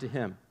assigned to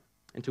him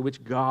and to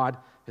which God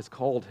has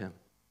called him.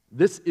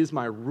 This is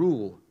my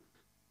rule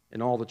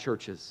in all the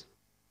churches.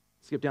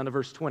 Skip down to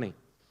verse 20.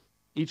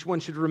 Each one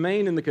should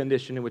remain in the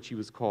condition in which he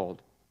was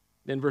called.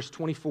 Then verse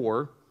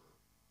 24,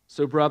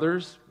 so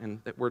brothers,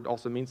 and that word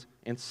also means,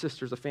 and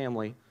sisters, a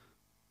family,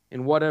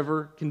 in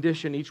whatever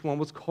condition each one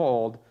was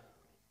called,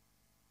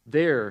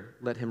 there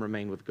let him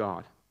remain with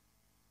God.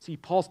 See,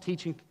 Paul's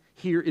teaching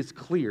here is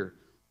clear.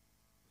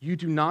 You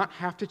do not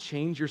have to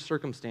change your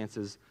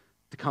circumstances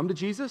to come to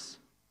Jesus.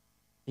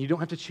 You don't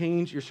have to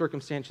change your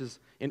circumstances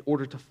in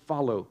order to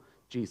follow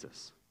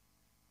Jesus.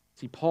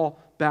 See, Paul,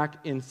 back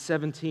in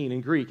 17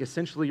 in Greek,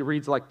 essentially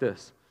reads like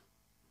this: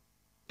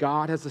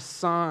 God has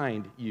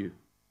assigned you,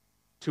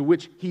 to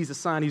which he's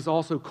assigned, he's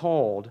also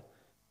called.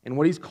 And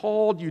what he's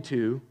called you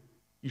to,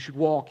 you should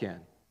walk in.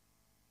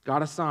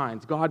 God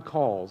assigns, God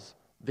calls,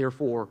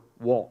 therefore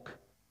walk.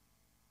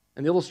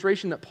 And the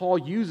illustration that Paul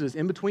uses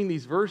in between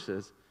these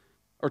verses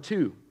are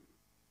two.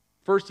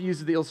 First, he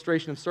uses the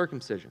illustration of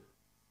circumcision,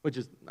 which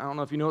is, I don't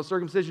know if you know what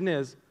circumcision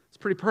is, it's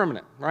pretty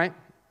permanent, right?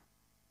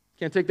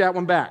 Can't take that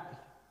one back.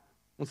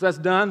 Once that's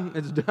done,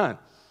 it's done.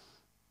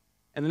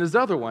 And then his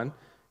other one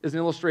is an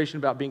illustration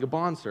about being a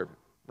bondservant,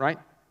 right?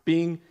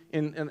 Being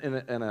in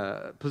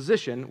a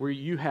position where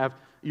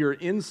you're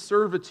in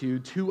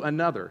servitude to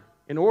another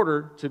in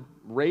order to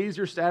raise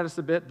your status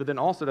a bit, but then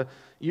also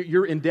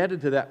you're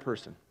indebted to that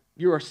person.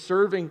 You are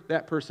serving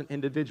that person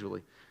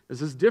individually.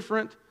 This is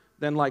different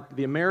than like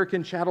the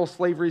American chattel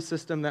slavery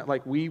system that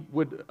like we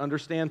would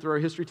understand through our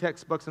history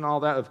textbooks and all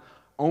that of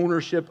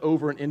ownership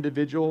over an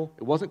individual.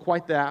 It wasn't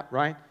quite that,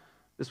 right?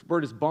 This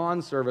word is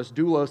bond service,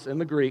 doulos in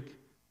the Greek,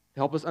 to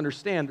help us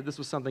understand that this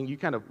was something you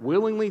kind of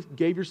willingly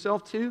gave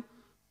yourself to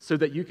so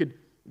that you could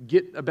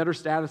get a better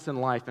status in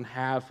life and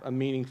have a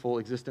meaningful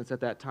existence at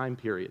that time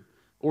period.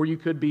 Or you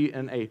could be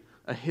in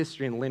a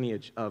history and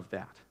lineage of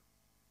that.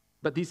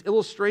 But these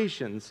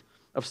illustrations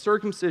of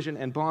circumcision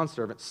and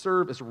bondservant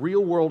serve as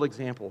real-world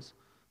examples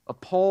of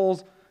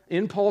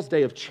in Paul's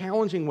day of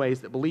challenging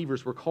ways that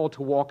believers were called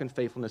to walk in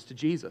faithfulness to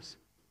Jesus.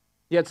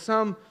 Yet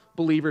some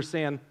believers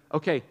saying,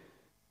 okay,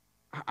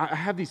 I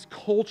have these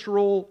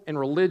cultural and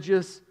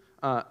religious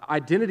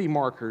identity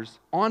markers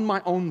on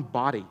my own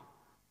body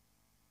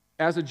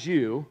as a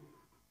Jew.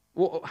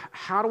 Well,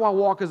 how do I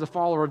walk as a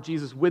follower of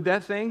Jesus with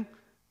that thing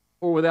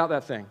or without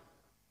that thing?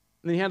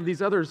 And then you have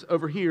these others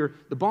over here,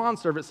 the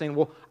bondservant saying,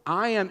 well,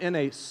 I am in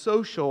a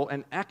social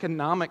and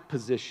economic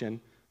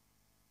position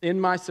in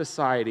my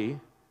society.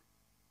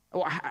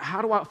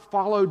 How do I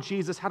follow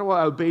Jesus? How do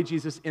I obey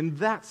Jesus in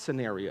that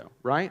scenario,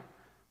 right?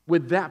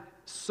 With that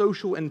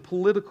social and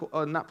political,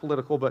 not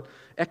political, but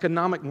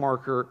economic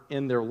marker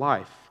in their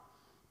life.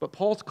 But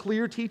Paul's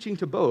clear teaching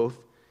to both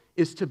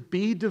is to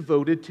be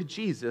devoted to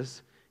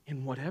Jesus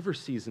in whatever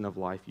season of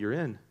life you're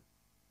in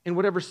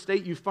whatever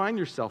state you find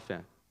yourself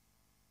in.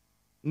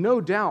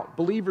 No doubt,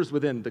 believers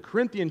within the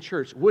Corinthian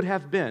church would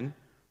have been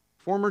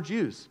former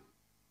Jews,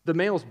 the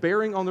males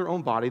bearing on their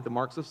own body the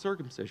marks of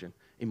circumcision,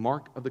 a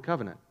mark of the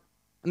covenant.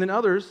 And then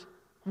others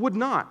would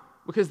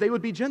not, because they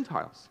would be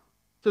Gentiles.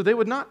 So they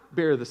would not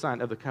bear the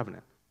sign of the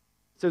covenant.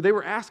 So they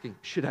were asking,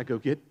 should I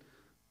get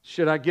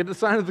the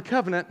sign of the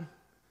covenant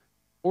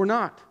or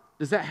not?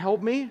 Does that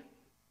help me?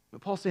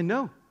 But Paul's saying,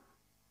 no,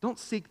 don't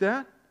seek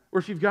that. Or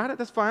if you've got it,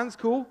 that's fine, that's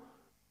cool.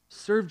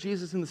 Serve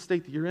Jesus in the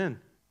state that you're in.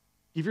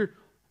 Give your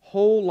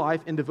whole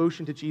life in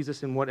devotion to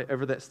Jesus in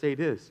whatever that state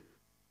is.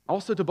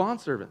 Also to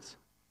bondservants.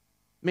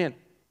 Man,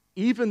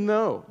 even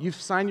though you've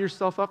signed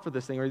yourself up for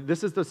this thing, or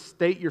this is the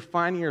state you're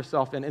finding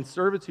yourself in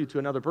servitude to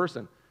another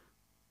person,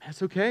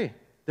 that's okay.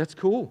 That's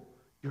cool.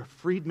 You're a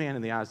freed man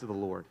in the eyes of the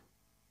Lord.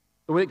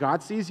 The way that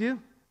God sees you,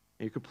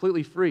 you're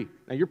completely free.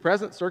 Now, your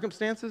present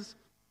circumstances,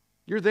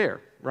 you're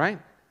there, right?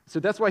 So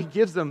that's why he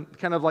gives them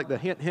kind of like the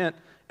hint,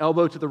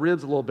 elbow to the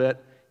ribs a little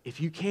bit. If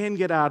you can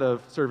get out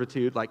of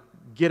servitude, like,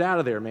 get out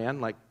of there,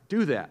 man. Like,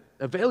 do that.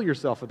 Avail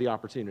yourself of the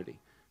opportunity.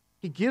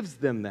 He gives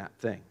them that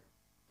thing.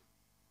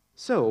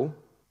 So,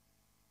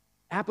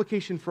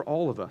 application for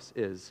all of us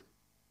is,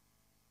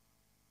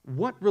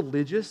 what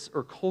religious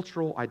or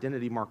cultural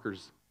identity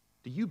markers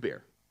do you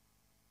bear?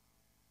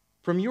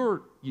 From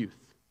your youth,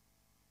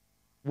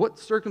 what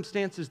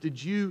circumstances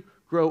did you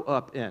grow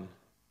up in?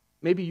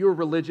 Maybe your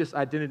religious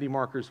identity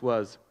markers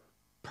was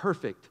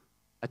perfect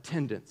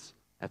attendance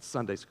at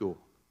Sunday school,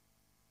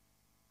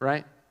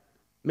 right?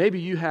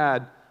 Maybe you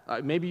went to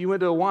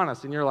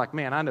Awanas and you're like,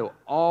 man, I know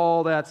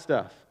all that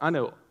stuff. I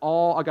got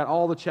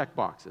all the check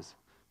boxes.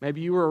 Maybe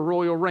you were a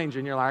Royal Ranger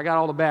and you're like, I got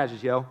all the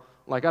badges, yo.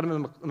 Like, I got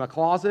them in my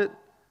closet.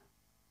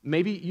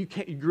 Maybe you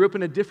grew up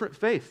in a different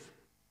faith.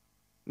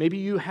 Maybe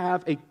you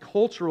have a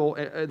cultural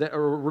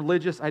or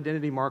religious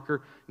identity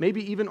marker,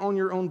 maybe even on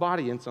your own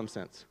body in some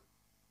sense.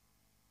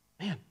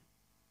 Man,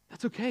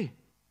 that's okay.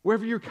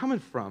 Wherever you're coming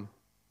from,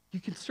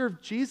 you can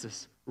serve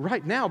Jesus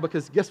right now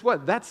because guess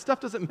what? That stuff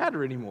doesn't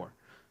matter anymore.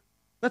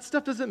 That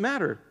stuff doesn't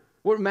matter.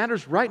 What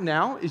matters right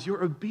now is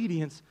your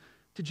obedience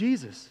to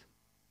Jesus.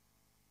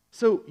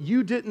 So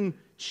you didn't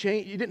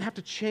have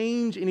to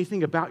change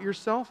anything about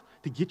yourself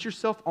to get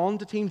yourself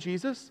onto Team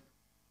Jesus.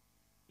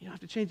 You don't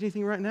have to change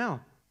anything right now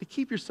to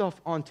keep yourself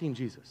on Team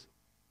Jesus.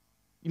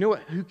 You know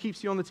who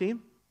keeps you on the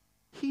team?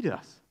 He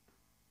does.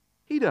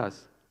 He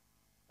does.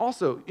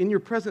 Also, in your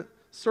present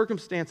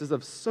circumstances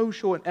of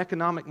social and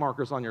economic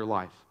markers on your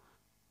life,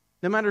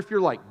 no matter if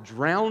you're like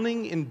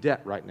drowning in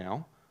debt right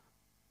now,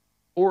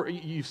 or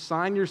you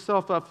sign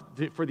yourself up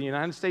for the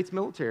United States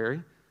military,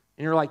 and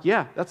you're like,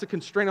 yeah, that's a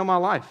constraint on my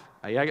life.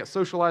 I got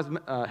socialized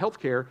health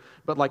care,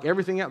 but like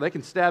everything else, they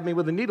can stab me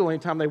with a needle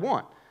anytime they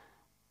want.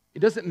 It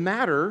doesn't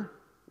matter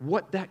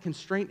what that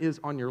constraint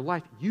is on your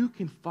life. You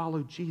can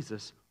follow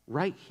Jesus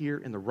right here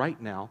in the right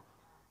now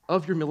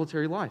of your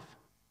military life.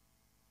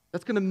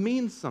 That's going to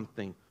mean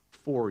something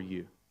for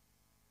you.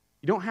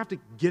 You don't have to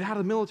get out of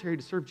the military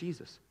to serve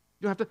Jesus.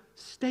 You don't have to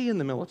stay in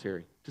the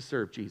military to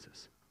serve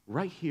Jesus.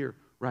 Right here,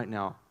 right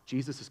now,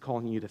 Jesus is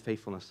calling you to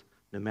faithfulness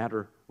no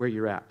matter where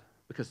you're at,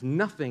 because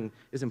nothing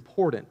is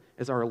important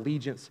as our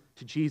allegiance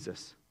to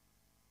Jesus.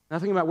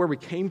 Nothing about where we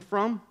came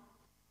from,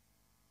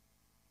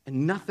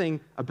 and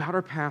nothing about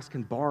our past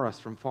can bar us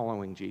from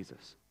following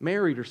Jesus.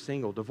 Married or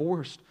single,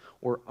 divorced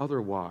or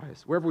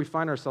otherwise, wherever we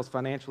find ourselves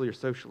financially or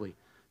socially,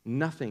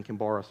 nothing can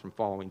bar us from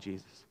following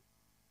Jesus.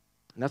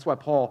 And that's why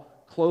Paul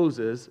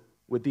closes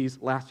with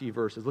these last few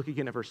verses. Look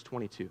again at verse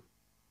 22.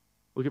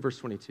 Look at verse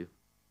 22.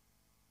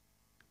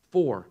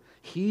 For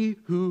he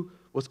who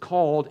was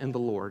called in the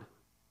Lord,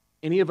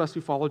 any of us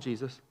who follow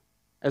Jesus,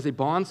 as a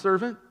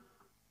bondservant,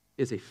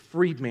 is a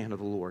freedman of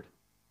the Lord.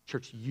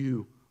 Church,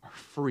 you are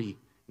free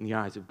in the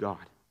eyes of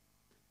God.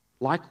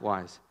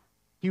 Likewise,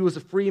 he was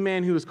a free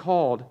man who was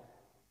called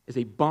as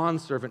a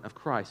bondservant of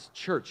Christ.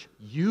 Church,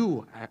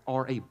 you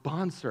are a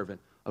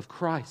bondservant of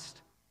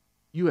Christ.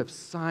 You have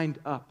signed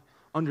up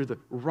under the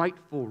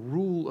rightful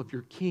rule of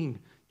your King,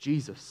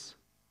 Jesus.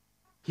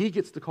 He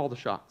gets to call the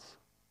shots.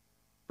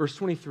 Verse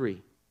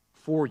 23,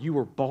 for you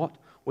were bought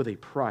with a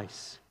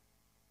price.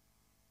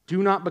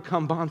 Do not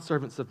become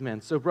bondservants of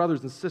men. So,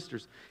 brothers and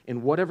sisters,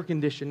 in whatever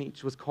condition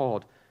each was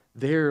called,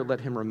 there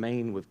let him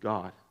remain with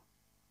God.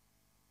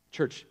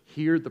 Church,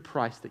 hear the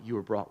price that you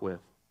were brought with.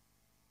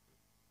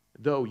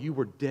 Though you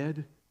were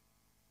dead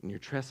in your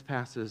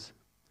trespasses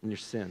and your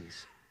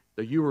sins,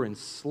 though you were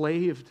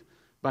enslaved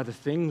by the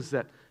things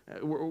that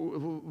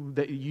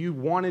you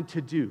wanted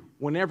to do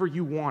whenever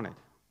you wanted,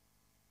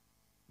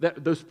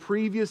 that those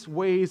previous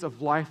ways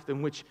of life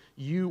in which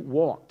you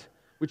walked,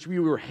 which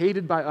you were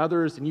hated by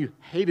others and you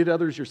hated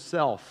others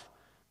yourself.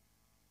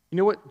 You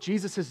know what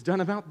Jesus has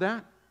done about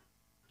that?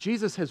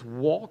 Jesus has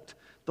walked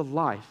the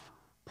life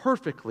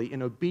perfectly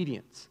in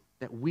obedience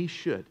that we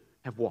should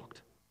have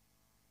walked.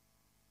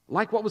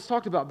 Like what was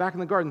talked about back in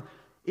the garden,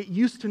 it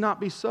used to not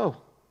be so.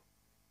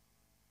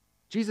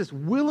 Jesus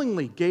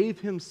willingly gave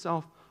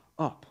himself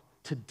up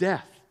to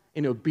death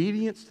in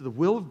obedience to the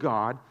will of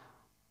God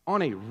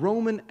on a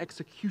Roman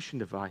execution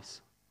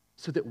device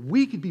so that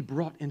we could be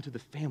brought into the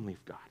family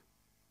of God.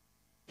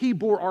 He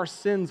bore our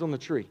sins on the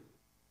tree.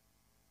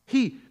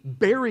 He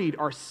buried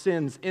our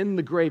sins in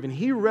the grave, and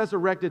he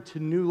resurrected to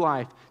new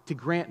life to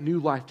grant new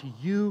life to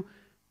you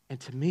and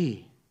to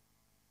me.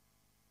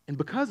 And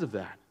because of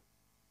that,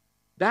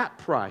 that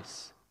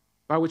price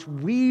by which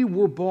we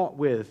were bought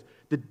with,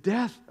 the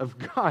death of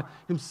God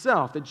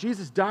himself, that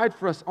Jesus died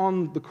for us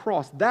on the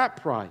cross, that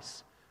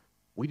price,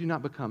 we do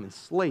not become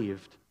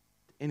enslaved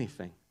to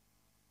anything.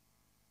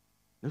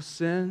 No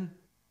sin,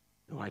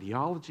 no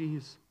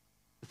ideologies,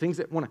 the things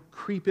that want to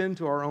creep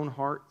into our own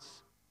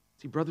hearts.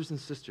 See, brothers and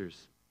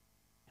sisters,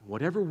 in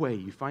whatever way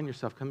you find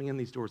yourself coming in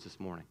these doors this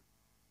morning,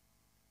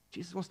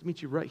 Jesus wants to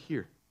meet you right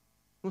here.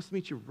 He wants to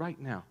meet you right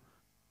now.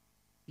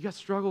 You got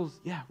struggles?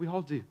 Yeah, we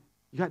all do.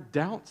 You got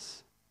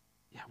doubts?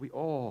 Yeah, we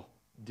all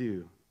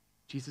do.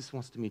 Jesus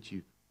wants to meet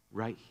you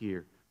right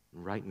here,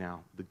 right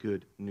now, the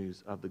good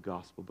news of the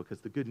gospel, because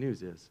the good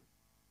news is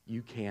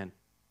you can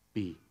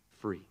be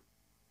free.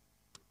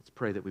 Let's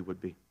pray that we would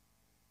be.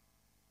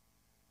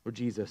 Lord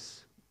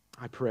Jesus,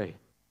 I pray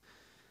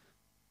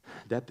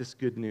that this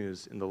good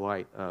news in the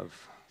light of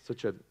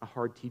such a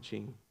hard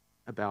teaching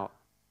about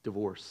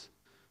divorce,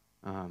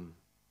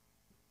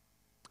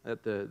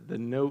 that the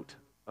note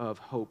of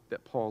hope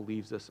that Paul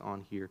leaves us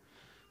on here,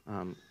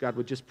 God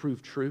would just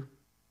prove true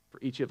for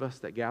each of us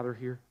that gather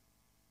here,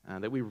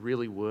 that we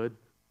really would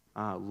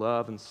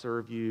love and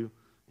serve you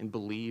and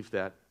believe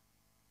that,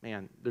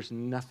 man, there's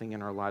nothing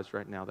in our lives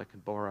right now that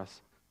could bar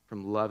us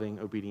from loving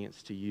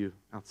obedience to you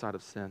outside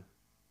of sin.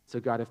 So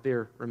God, if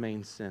there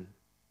remains sin,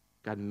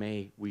 God,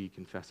 may we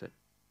confess it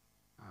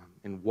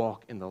and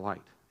walk in the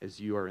light as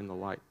you are in the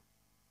light.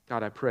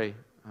 God, I pray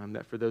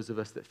that for those of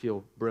us that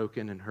feel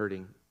broken and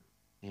hurting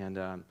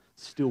and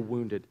still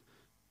wounded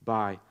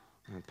by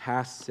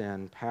past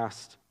sin,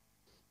 past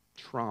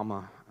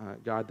trauma,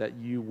 God, that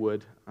you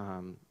would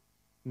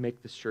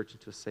make this church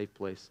into a safe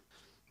place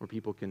where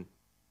people can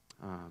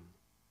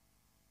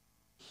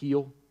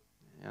heal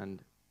and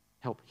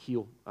help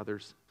heal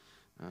others.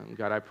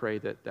 God, I pray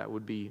that that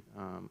would be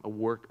a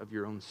work of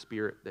your own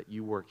Spirit that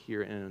you work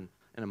here in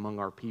and among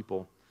our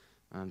people,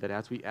 that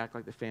as we act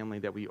like the family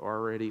that we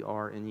already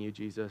are in you,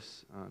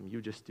 Jesus,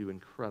 you just do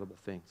incredible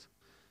things.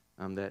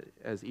 That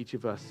as each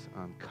of us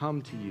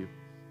come to you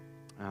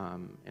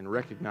and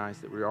recognize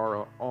that we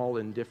are all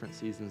in different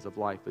seasons of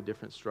life with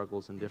different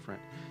struggles and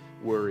different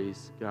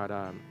worries, God,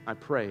 I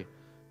pray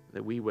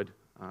that we would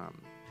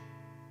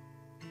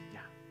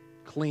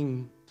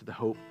cling to the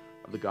hope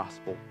of the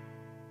gospel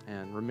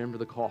and remember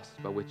the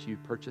cost by which you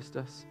purchased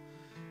us,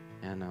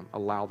 and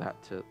allow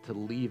that to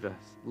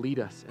lead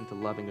us into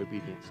loving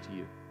obedience to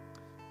you.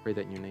 Pray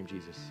that in your name,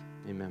 Jesus.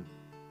 Amen.